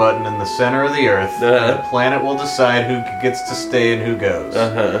reset button in the center of the earth, and the planet will decide who gets to stay and who goes.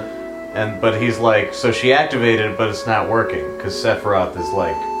 But he's like, so she activated it, but it's not working, because Sephiroth is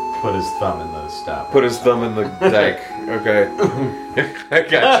like, put his thumb in the stop. Put his thumb in the deck. Okay. I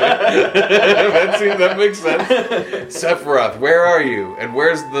gotcha. that makes sense. Sephiroth, where are you? And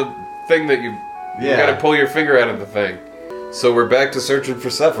where's the thing that you gotta pull your finger out of the thing? So we're back to searching for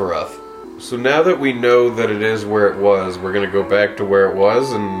Sephiroth. So now that we know that it is where it was, we're gonna go back to where it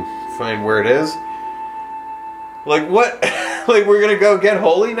was and find where it is? Like what? Like we're gonna go get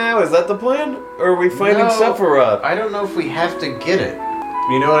Holy now? Is that the plan? Or are we finding Sephiroth? I don't know if we have to get it.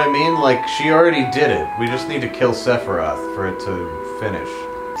 You know what I mean? Like, she already did it. We just need to kill Sephiroth for it to finish.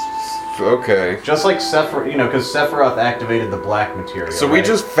 Okay. Just like Sephiroth, because Sephiroth activated the black material. So we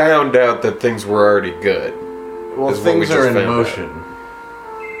just found out that things were already good. Well, is what we things are just in found motion.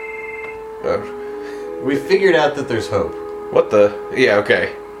 We figured out that there's hope. What the? Yeah,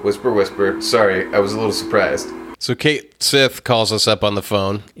 okay. Whisper, whisper. Sorry, I was a little surprised. So Kate Sith calls us up on the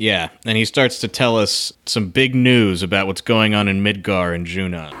phone. Yeah, and he starts to tell us some big news about what's going on in Midgar and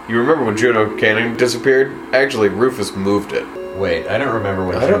Junon. You remember when Junon Cannon disappeared? Actually, Rufus moved it. Wait, I don't remember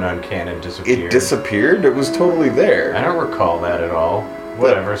when Junon Cannon disappeared. It disappeared? It was totally there. I don't recall that at all.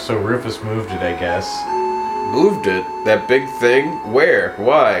 Whatever, so Rufus moved it, I guess. Moved it? That big thing? Where?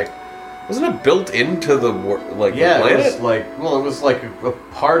 Why? Wasn't it built into the the planet? It was like a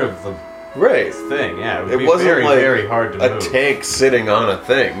part of the thing. Yeah, it wasn't very, like very hard to move. A tank sitting on a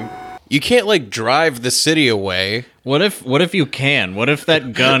thing. You can't drive the city away. What if you can? What if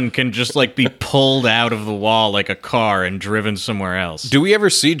that gun can just be pulled out of the wall like a car and driven somewhere else? Do we ever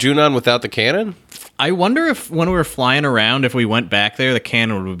see Junon without the cannon? I wonder if when we were flying around, if we went back there, the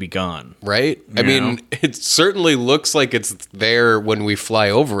cannon would be gone. Right? I mean, it certainly looks like it's there when we fly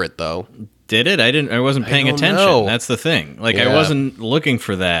over it, though. Did it? I wasn't paying attention. know. That's the thing. I wasn't looking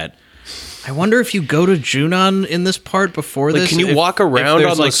for that. I wonder if you go to Junon in this part before this. Can you walk around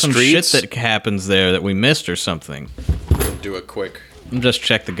on the some streets? shit that happens there that we missed or something? Do it quick. Just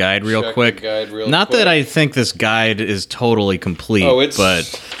check the guide real Check quick. the guide real Not quick. that I think this guide is totally complete.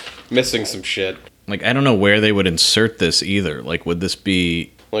 But missing some shit. I don't know where they would insert this either. Would this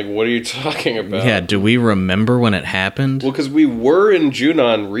be... What are you talking about? Yeah, do we remember when it happened? Well, because we were in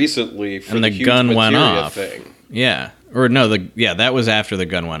Junon recently for and the huge gun went materia off. thing. Yeah. Or no, that was after the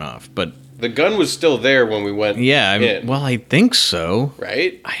gun went off. But the gun was still there when we went in. Well, I think so.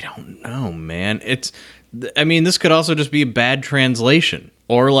 Right? I don't know, man. This could also just be a bad translation.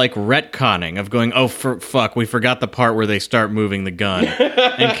 Or retconning of going, fuck, we forgot the part where they start moving the gun.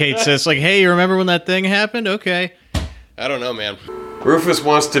 And Kate says, hey, you remember when that thing happened? Okay. I don't know, man. Rufus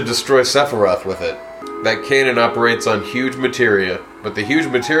wants to destroy Sephiroth with it. That cannon operates on huge materia, but the huge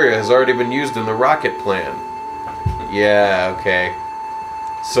materia has already been used in the rocket plan. Yeah, okay.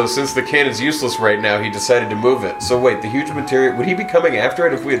 So since the cannon's useless right now, he decided to move it. So wait, the huge materia... Would he be coming after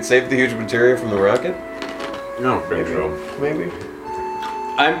it if we had saved the huge materia from the rocket? No, think so. Maybe.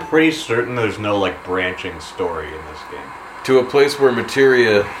 I'm pretty certain there's no, like, branching story in this game. To a place where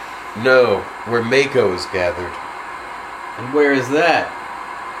materia... No, where Mako is gathered. And where is that?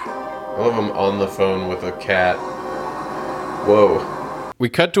 I love him on the phone with a cat. Whoa. We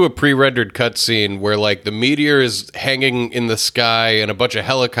cut to a pre-rendered cutscene where, like, the meteor is hanging in the sky and a bunch of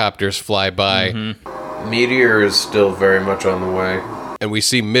helicopters fly by. Mm-hmm. Meteor is still very much on the way. And we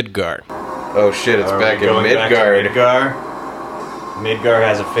see Midgar. Oh shit, it's back in Midgar. Midgar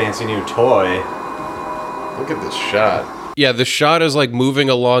has a fancy new toy. Look at this shot. Yeah, the shot is like moving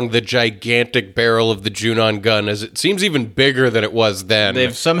along the gigantic barrel of the Junon gun, as it seems even bigger than it was then.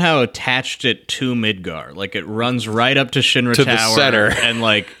 They've somehow attached it to Midgar. Like, it runs right up to Shinra to Tower the center.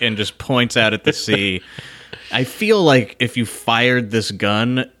 and just points out at the sea. I feel like if you fired this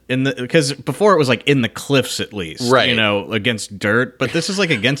gun because before it was like in the cliffs at least, right? You know, against dirt, but this is like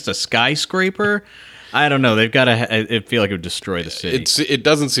against a skyscraper. I don't know. They've got to. It feel like it would destroy the city. It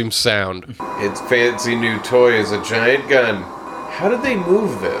doesn't seem sound. Its fancy new toy is a giant gun. How did they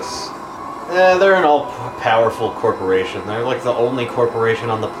move this? They're an all-powerful corporation. They're like the only corporation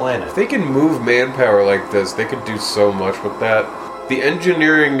on the planet. If they can move manpower like this, they could do so much with that. The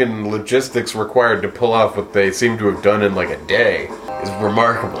engineering and logistics required to pull off what they seem to have done in like a day is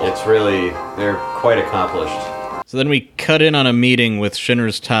remarkable. They're quite accomplished. So then we cut in on a meeting with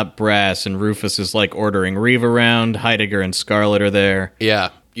Shinra's top brass, and Rufus is like ordering Reeve around. Heidegger and Scarlet are there.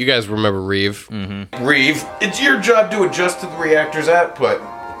 Yeah, you guys remember Reeve. Mm-hmm. Reeve, it's your job to adjust to the reactor's output.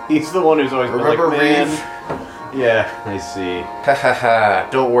 He's the one who's always remember been like, man. Reeve? Yeah, I see. Ha ha ha,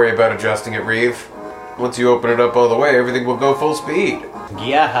 don't worry about adjusting it, Reeve. Once you open it up all the way, everything will go full speed.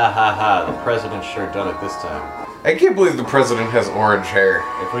 Yeah, ha ha ha, the president's sure done it this time. I can't believe the president has orange hair.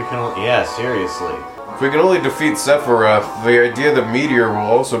 If we can, yeah, seriously. If we can only defeat Sephiroth, the idea that Meteor will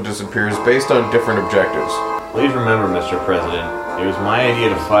also disappear is based on different objectives. Please remember, Mr. President, it was my idea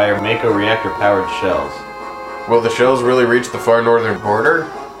to fire Mako reactor-powered shells. Will the shells really reach the far northern border?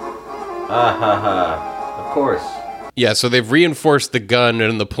 Ah ha ha, of course. Yeah, so they've reinforced the gun,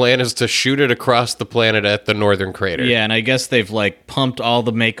 and the plan is to shoot it across the planet at the northern crater. Yeah, and I guess they've like pumped all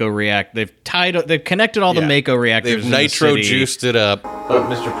the Mako they've connected all the Mako reactors. They've nitro-juiced it up. But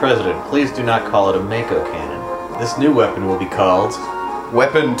Mr. President, please do not call it a Mako cannon. This new weapon will be called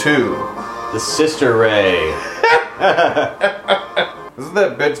Weapon 2. The Sister Ray. This is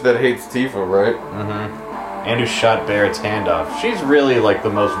that bitch that hates Tifa, right? Mm-hmm. And who shot Barrett's hand off. She's really, like, the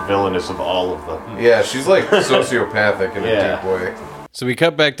most villainous of all of them. Yeah, she's, like, sociopathic in a deep way. So we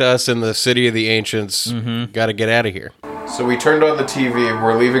cut back to us in the City of the Ancients. Mm-hmm. Gotta get out of here. So we turned on the TV, and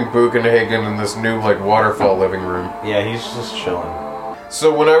we're leaving Buchenhagen in this new, like, waterfall living room. Yeah, he's just chilling.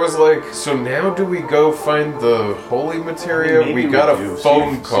 So when I was like, so now do we go find the holy materia? Maybe we got a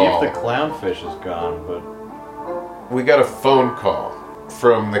phone call. See if the clownfish is gone, but... We got a phone call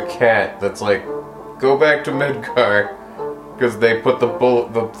from the cat that's like, go back to Midgar, because they put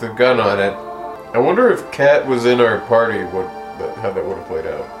the gun on it. I wonder if Cat was in our party, how that would have played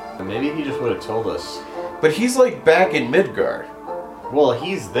out. Maybe he just would have told us. But he's like back in Midgar. Well,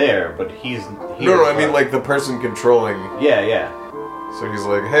 he's there, but he's... No, I mean like the person controlling. Yeah. So he's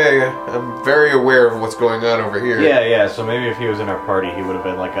like, hey, I'm very aware of what's going on over here. Yeah, so maybe if he was in our party, he would have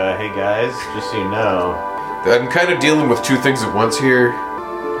been like, hey guys, just so you know. I'm kind of dealing with two things at once here.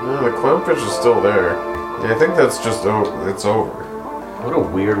 No, the clownfish is still there. Yeah, I think that's just it's over. What a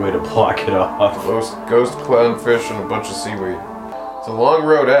weird way to block it off. Ghost clownfish and a bunch of seaweed. It's a long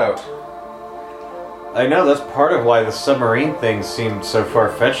road out. I know, that's part of why the submarine thing seemed so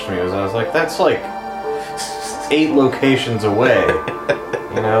far-fetched to me, was I was like, that's like 8 locations away.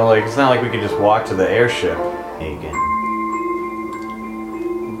 You know, like, it's not like we could just walk to the airship. Again.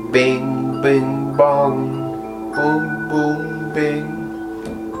 Bing, bing, bong. Boom, boom,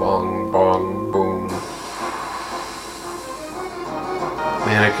 bing. Bong, bong, boom.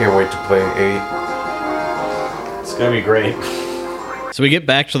 Man, I can't wait to play 8. It's gonna be great. So we get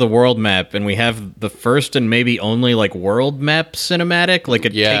back to the world map, and we have the first and maybe only, like, world map cinematic. Like,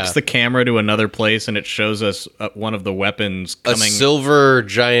 it takes the camera to another place, and it shows us one of the weapons coming. A silver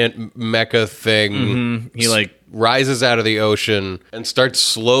giant mecha thing. Mm-hmm. He, like, rises out of the ocean and starts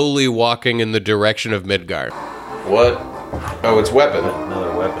slowly walking in the direction of Midgar. What? Oh, it's weapon.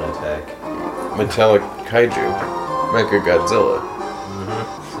 Another weapon attack. Metallic kaiju. Mecha Godzilla.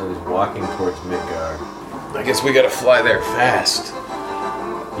 Mm-hmm. So he's walking towards Midgar. I guess we gotta fly there fast.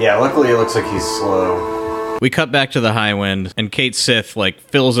 Yeah, luckily it looks like he's slow. We cut back to the Highwind, and Kate Sith, like,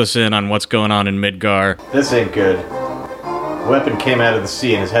 fills us in on what's going on in Midgar. This ain't good. Weapon came out of the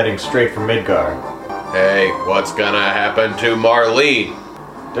sea and is heading straight for Midgar. Hey, what's gonna happen to Marlene?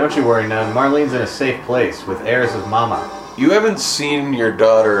 Don't you worry, none. Marlene's in a safe place with Eris's mama. You haven't seen your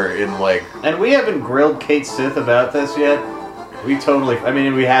daughter in, like... And we haven't grilled Kate Sith about this yet. We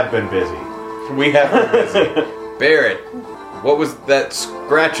have been busy. We have been busy. Barrett, what was that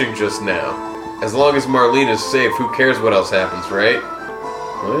scratching just now? As long as Marlene is safe, who cares what else happens, right?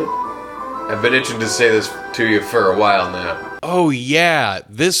 What? I've been itching to say this to you for a while now. Oh yeah,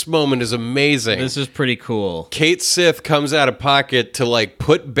 this moment is amazing. This is pretty cool. Kate Sith comes out of pocket to, like,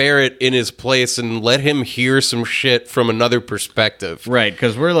 put Barrett in his place and let him hear some shit from another perspective. Right,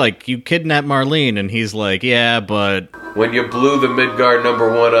 because we're like, you kidnapped Marlene, and he's like, yeah, but... When you blew the Midgard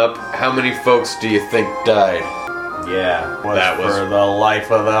 #1 up, how many folks do you think died? Yeah, That was- for the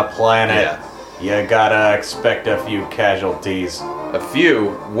life of the planet. Yeah. You gotta expect a few casualties. A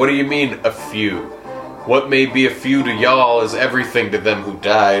few? What do you mean, a few? What may be a few to y'all is everything to them who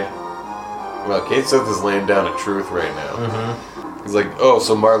died. Well, Kate Sith is laying down a truth right now. Mm-hmm. He's like, oh,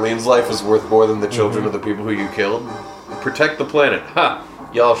 so Marlene's life is worth more than the children of the people who you killed? Protect the planet. Ha!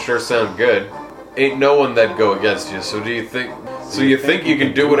 Y'all sure sound good. Ain't no one that'd go against you, so do you think... So you think you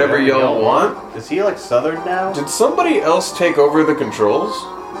can do whatever y'all want? Is he like Southern now? Did somebody else take over the controls?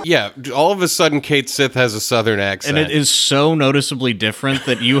 Yeah, all of a sudden Kate Sith has a southern accent. And it is so noticeably different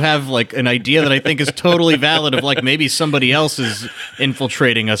that you have, like, an idea that I think is totally valid of, like, maybe somebody else is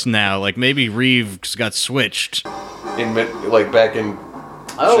infiltrating us now. Like, maybe Reeves got switched. Back in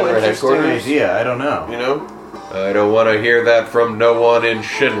Oh, Shinra interesting headquarters? idea. I don't know. You know? I don't want to hear that from no one in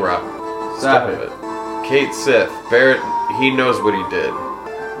Shinra. Stop it. Kate Sith, Barrett, he knows what he did.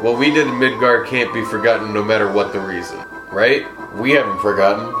 What we did in Midgar can't be forgotten no matter what the reason. Right? We haven't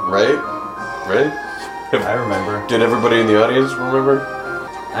forgotten, right? Right? I remember. Did everybody in the audience remember?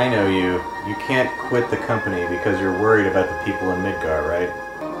 I know you. You can't quit the company because you're worried about the people in Midgar, right?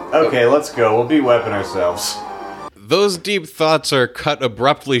 Okay, let's go. We'll be weapon ourselves. Those deep thoughts are cut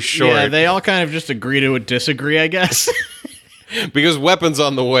abruptly short. Yeah, they all kind of just agree to disagree, I guess. Because weapon's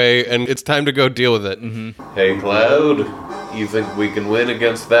on the way, and it's time to go deal with it. Mm-hmm. Hey, Cloud, you think we can win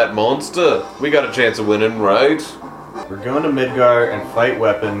against that monster? We got a chance of winning, right? We're going to Midgar and fight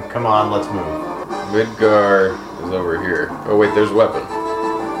Weapon. Come on, let's move. Midgar is over here. Oh, wait, there's Weapon.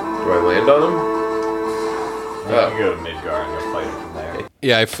 Do I land on him? You can go to Midgar and go fight him from there.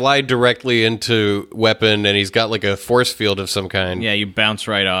 Yeah, I fly directly into Weapon, and he's got like a force field of some kind. Yeah, you bounce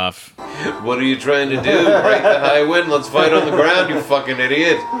right off. What are you trying to do? Break the high wind? Let's fight on the ground, you fucking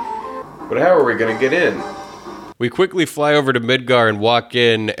idiot. But how are we gonna get in? We quickly fly over to Midgar and walk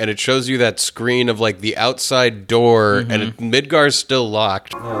in, and it shows you that screen of like the outside door, and Midgar's still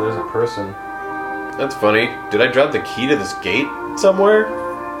locked. Oh, there's a person. That's funny. Did I drop the key to this gate somewhere?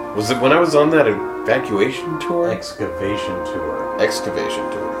 Was it when I was on that evacuation tour? Excavation tour. Excavation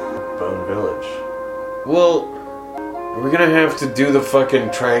tour. Bone Village. Well, are we gonna have to do the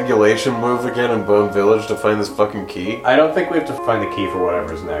fucking triangulation move again in Bone Village to find this fucking key? I don't think we have to find the key for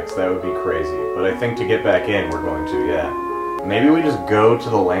whatever's next. That would be crazy. But I think to get back in, we're going to, yeah. Maybe we just go to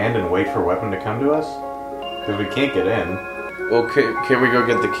the land and wait for Weapon to come to us? Because we can't get in. Well, can we go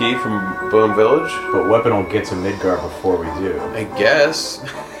get the key from Bone Village? But Weapon will get to Midgar before we do. I guess.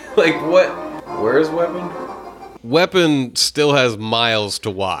 Like, what? Where is Weapon? Weapon still has miles to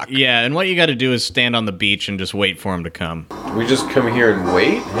walk. Yeah, and what you gotta do is stand on the beach and just wait for him to come. We just come here and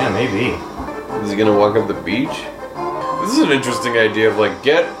wait? Yeah, maybe. Is he gonna walk up the beach? This is an interesting idea of, like,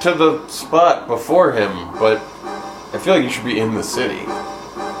 get to the spot before him, but I feel like you should be in the city.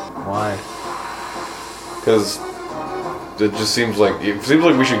 Why? Because it just seems like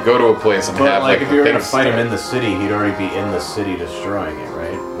we should go to a place and But have like, like if the you were gonna things fight him start. in the city, he'd already be in the city destroying it,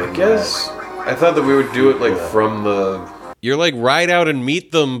 right? I guess I thought that we would do it like Yeah. from the. You're like ride out and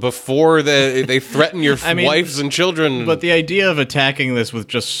meet them before they threaten your I mean, wives and children. But the idea of attacking this with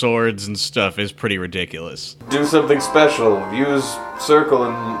just swords and stuff is pretty ridiculous. do something special. Use circle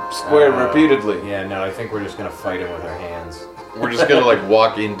and square repeatedly. Yeah, no, I think we're just gonna fight him with our hands. We're just gonna like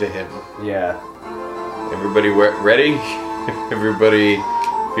walk into him. Yeah. Everybody ready? Everybody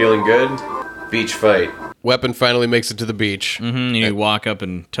feeling good? Beach fight. Weapon finally makes it to the beach. You walk up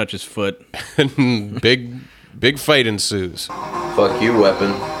and touch his foot. Big fight ensues. Fuck you,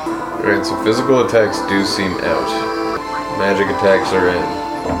 Weapon. Alright, so physical attacks do seem out. Magic attacks are in.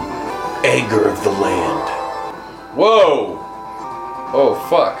 Anger of the land. Whoa! Oh,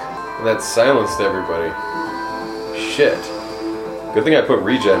 fuck. And that silenced everybody. Shit. Good thing I put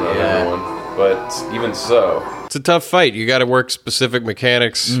regen on everyone. But even so. It's a tough fight. You gotta work specific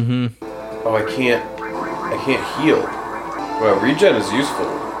mechanics. Oh, I can't heal. Well, regen is useful.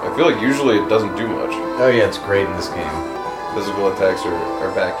 I feel like usually it doesn't do much. Oh yeah, it's great in this game. Physical attacks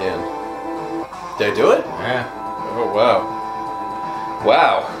are back in. Did I do it? Yeah. Oh, wow.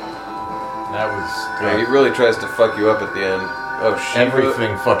 Wow. That was... Yeah, he really tries to fuck you up at the end. Oh, shit.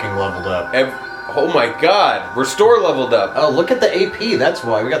 Everything fucking leveled up. Oh my god, we're store leveled up. Oh, look at the AP, that's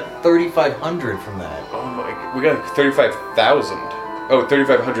why. We got 3,500 from that. Oh my, we got 35,000. Oh,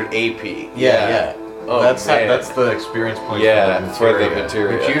 3,500 AP. Yeah. Oh, that's man. the experience points for the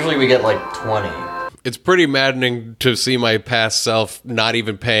materia. Which usually we get like 20. It's pretty maddening to see my past self not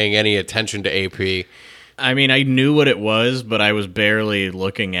even paying any attention to AP. I mean, I knew what it was, but I was barely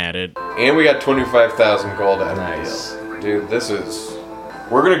looking at it. And we got 25,000 gold out of Nice. the deal. Dude, this is...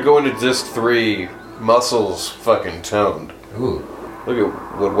 We're gonna go into Disc 3, muscles fucking toned. Ooh. Look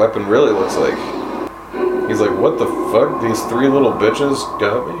at what Weapon really looks like. He's like, what the fuck? These three little bitches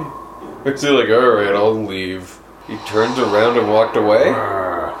got me? He's like, alright, I'll leave. He turned around and walked away?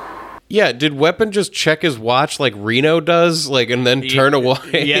 Yeah, did Weapon just check his watch like Reno does, and then turn away?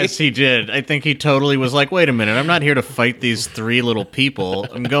 Yes, he did. I think he totally was like, wait a minute, I'm not here to fight these three little people.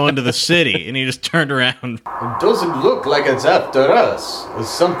 I'm going to the city. And he just turned around. It doesn't look like it's after us. It's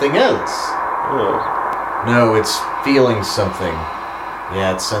something else. Oh. No, it's feeling something.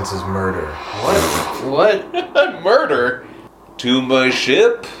 Yeah, it senses murder. What? Murder? To my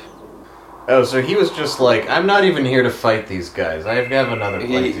ship? Oh, so he was just like, I'm not even here to fight these guys. I have another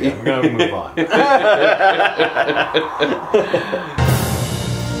fight to do. I'm gonna move on.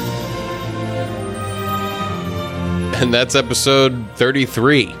 And that's episode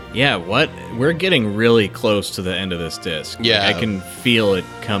 33. Yeah, what? We're getting really close to the end of this disc. Yeah. I can feel it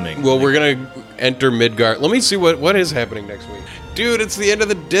coming. Well, we're gonna enter Midgard. Let me see what is happening next week. Dude, it's the end of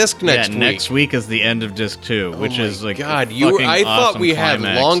the disc next week. Next week is the end of disc 2, which is like God, I I thought we had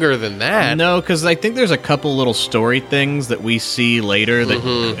longer than that. No, because I think there's a couple little story things that we see later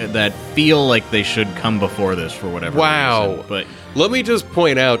that feel like they should come before this for whatever reason. But let me just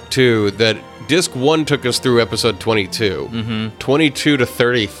point out too that disc 1 took us through episode 22. 22 to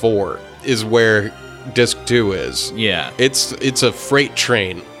 34 is where disc 2 is. Yeah, It's a freight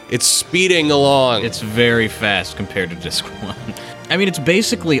train. It's speeding along. it's very fast compared to disc 1. I mean, it's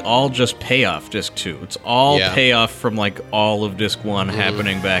basically all just payoff disc 2. It's all payoff from all of disc 1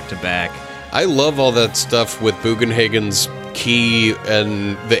 happening back to back. I love all that stuff with Bugenhagen's key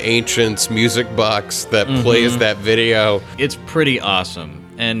and the Ancients music box that plays that video. It's pretty awesome.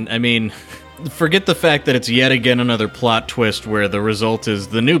 And I mean, forget the fact that it's yet again another plot twist where the result is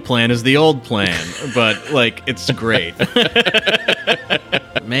the new plan is the old plan. But, it's great.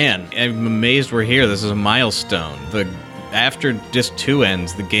 Man, I'm amazed we're here. This is a milestone. After disc 2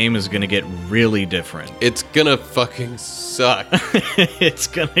 ends, the game is going to get really different. It's gonna fucking suck. It's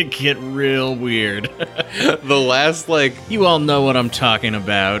going to get real weird. The last, You all know what I'm talking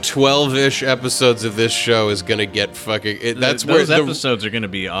about. 12-ish episodes of this show is gonna get fucking... Those episodes are going to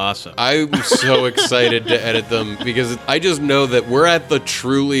be awesome. I'm so excited to edit them because I just know that we're at the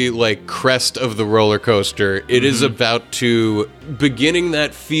truly crest of the roller coaster. It is about to beginning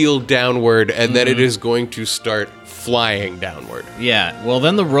that feel downward, and then it is going to start flying downward. Yeah, well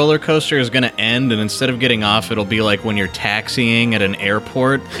then the roller coaster is going to end, and instead of getting off, it'll be like when you're taxiing at an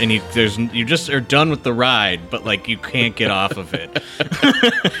airport and you just are done with the ride, but you can't get off of it.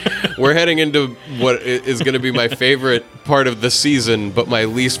 We're heading into what is going to be my favorite part of the season, but my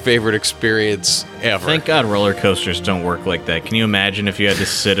least favorite experience ever. Thank God roller coasters don't work like that. Can you imagine if you had to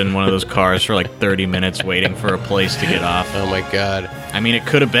sit in one of those cars for 30 minutes waiting for a place to get off? Oh my God. I mean, it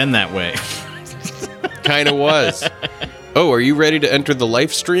could have been that way. Kind of was. Oh, are you ready to enter the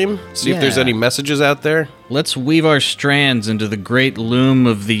live stream? See if there's any messages out there? Let's weave our strands into the great loom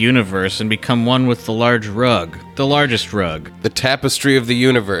of the universe and become one with the large rug. The largest rug. The tapestry of the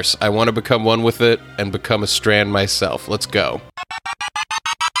universe. I want to become one with it and become a strand myself. Let's go.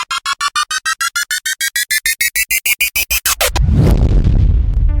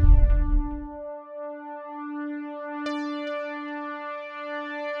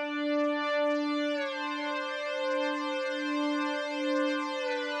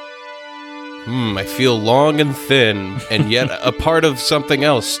 I feel long and thin, and yet a part of something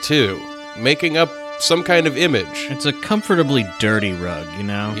else, too. Making up some kind of image. It's a comfortably dirty rug, you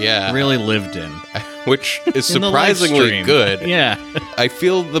know? Yeah. Really lived in. Which is In the live surprisingly stream. good. Yeah. I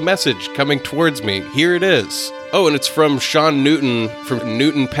feel the message coming towards me. Here it is. Oh, and it's from Sean Newton from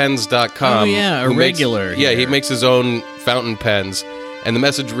NewtonPens.com. Oh, yeah, a who regular he here. makes his own fountain pens. And the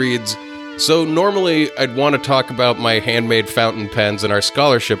message reads, so normally I'd want to talk about my handmade fountain pens and our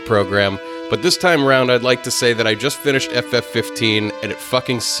scholarship program, but this time around I'd like to say that I just finished FF15 and it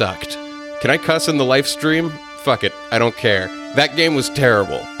fucking sucked. Can I cuss in the live stream? Fuck it, I don't care. That game was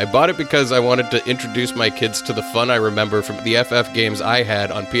terrible. I bought it because I wanted to introduce my kids to the fun I remember from the FF games I had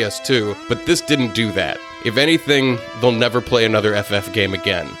on PS2, but this didn't do that. If anything, they'll never play another FF game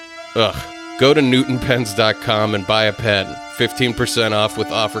again. Ugh. Go to newtonpens.com and buy a pen. 15% off with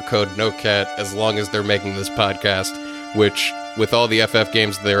offer code NOCAT as long as they're making this podcast, which, with all the FF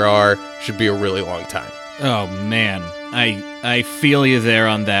games there are, should be a really long time. Oh, man. I feel you there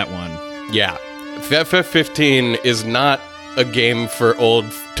on that one. Yeah. FF15 is not a game for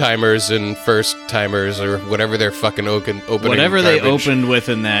old-timers and first-timers or whatever they're fucking opening Whatever they garbage. opened with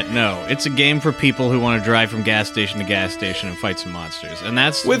in that, no. It's a game for people who want to drive from gas station to gas station and fight some monsters. And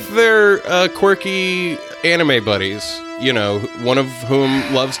that's... With their quirky anime buddies, you know, one of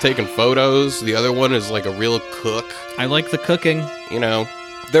whom loves taking photos, the other one is like a real cook. I like the cooking. You know,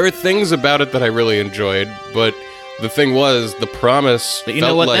 there are things about it that I really enjoyed, but the thing was, the promise But you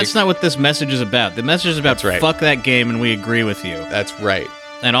felt know what? like... That's not what this message is about. The message is about That's right. fuck that game and we agree with you. That's right.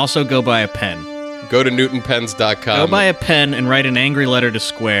 And also go buy a pen. Go to newtonpens.com. Go buy a pen and write an angry letter to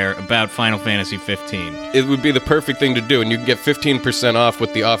Square about Final Fantasy 15. It would be the perfect thing to do, and you can get 15% off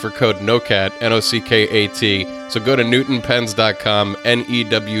with the offer code NOCAT, N-O-C-K-A-T. So go to newtonpens.com,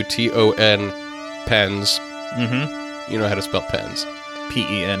 N-E-W-T-O-N, pens. Mm-hmm. You know how to spell pens.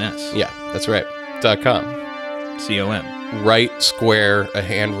 P-E-N-S. Yeah, that's right. .com. C-O-M. Write Square a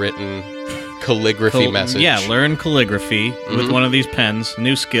handwritten calligraphy message. Yeah, learn calligraphy Mm-hmm. with one of these pens.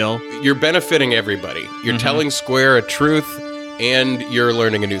 New skill. You're benefiting everybody. You're telling Square a truth, and you're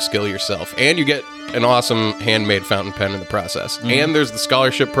learning a new skill yourself. And you get an awesome handmade fountain pen in the process. And there's the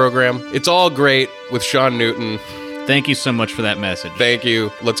scholarship program. It's all great with Sean Newton. Thank you so much for that message. Thank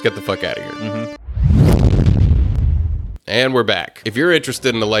you. Let's get the fuck out of here. And we're back. If you're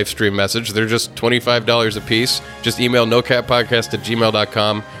interested in the live stream message, they're just $25 a piece. Just email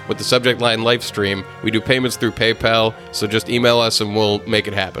nocatpodcast@gmail.com with the subject line live stream. We do payments through PayPal, so just email us and we'll make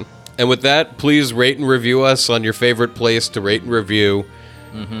it happen. And with that, please rate and review us on your favorite place to rate and review.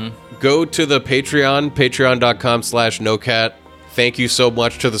 Go to the Patreon, patreon.com/nocat. Thank you so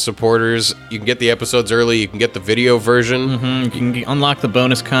much to the supporters. You can get the episodes early. You can get the video version. You can unlock the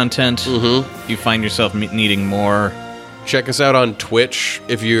bonus content if you find yourself needing more. Check us out on Twitch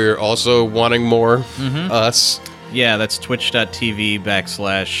if you're also wanting more. Us. Yeah, that's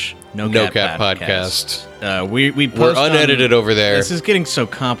twitch.tv/NoCat Podcast. We We're post unedited over there. This is getting so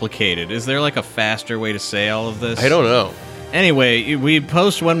complicated. Is there like a faster way to say all of this? I don't know. Anyway, we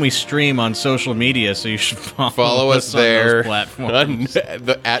post when we stream on social media, so you should Follow us on there those platforms.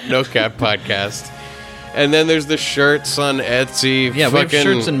 at NoCat Podcast. And then there's the shirts on Etsy. Yeah, we have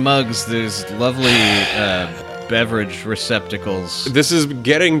shirts and mugs. There's lovely beverage receptacles. This is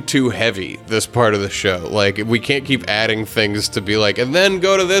getting too heavy, this part of the show. Like, we can't keep adding things to be like, and then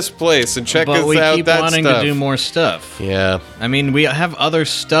go to this place and check But us we out, keep that wanting stuff. to do more stuff. Yeah. I mean, we have other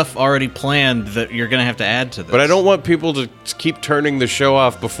stuff already planned that you're going to have to add to this. But I don't want people to keep turning the show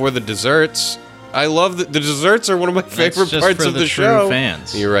off before the desserts. I love the desserts are one of my favorite just parts for of the the true show.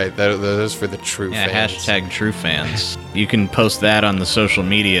 fans. You're right. That is for the true Yeah, fans. hashtag true fans. You can post that on the social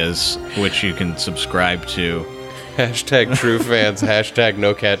medias, which you can subscribe to. Hashtag true fans. Hashtag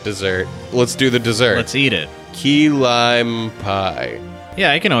no cat dessert. Let's do the dessert. Let's eat it. Key lime pie.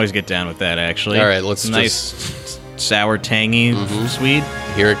 Yeah, I can always get down with that, actually. All right, let's nice, sour, tangy, sweet.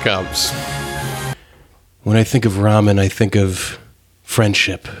 Here it comes. When I think of ramen, I think of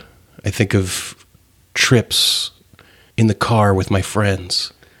friendship. I think of trips in the car with my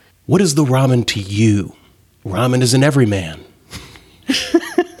friends. What is the ramen to you? Ramen is an everyman.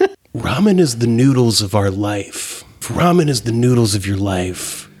 Ramen is the noodles of our life. If ramen is the noodles of your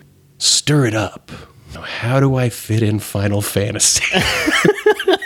life, stir it up. Now, how do I fit in Final Fantasy?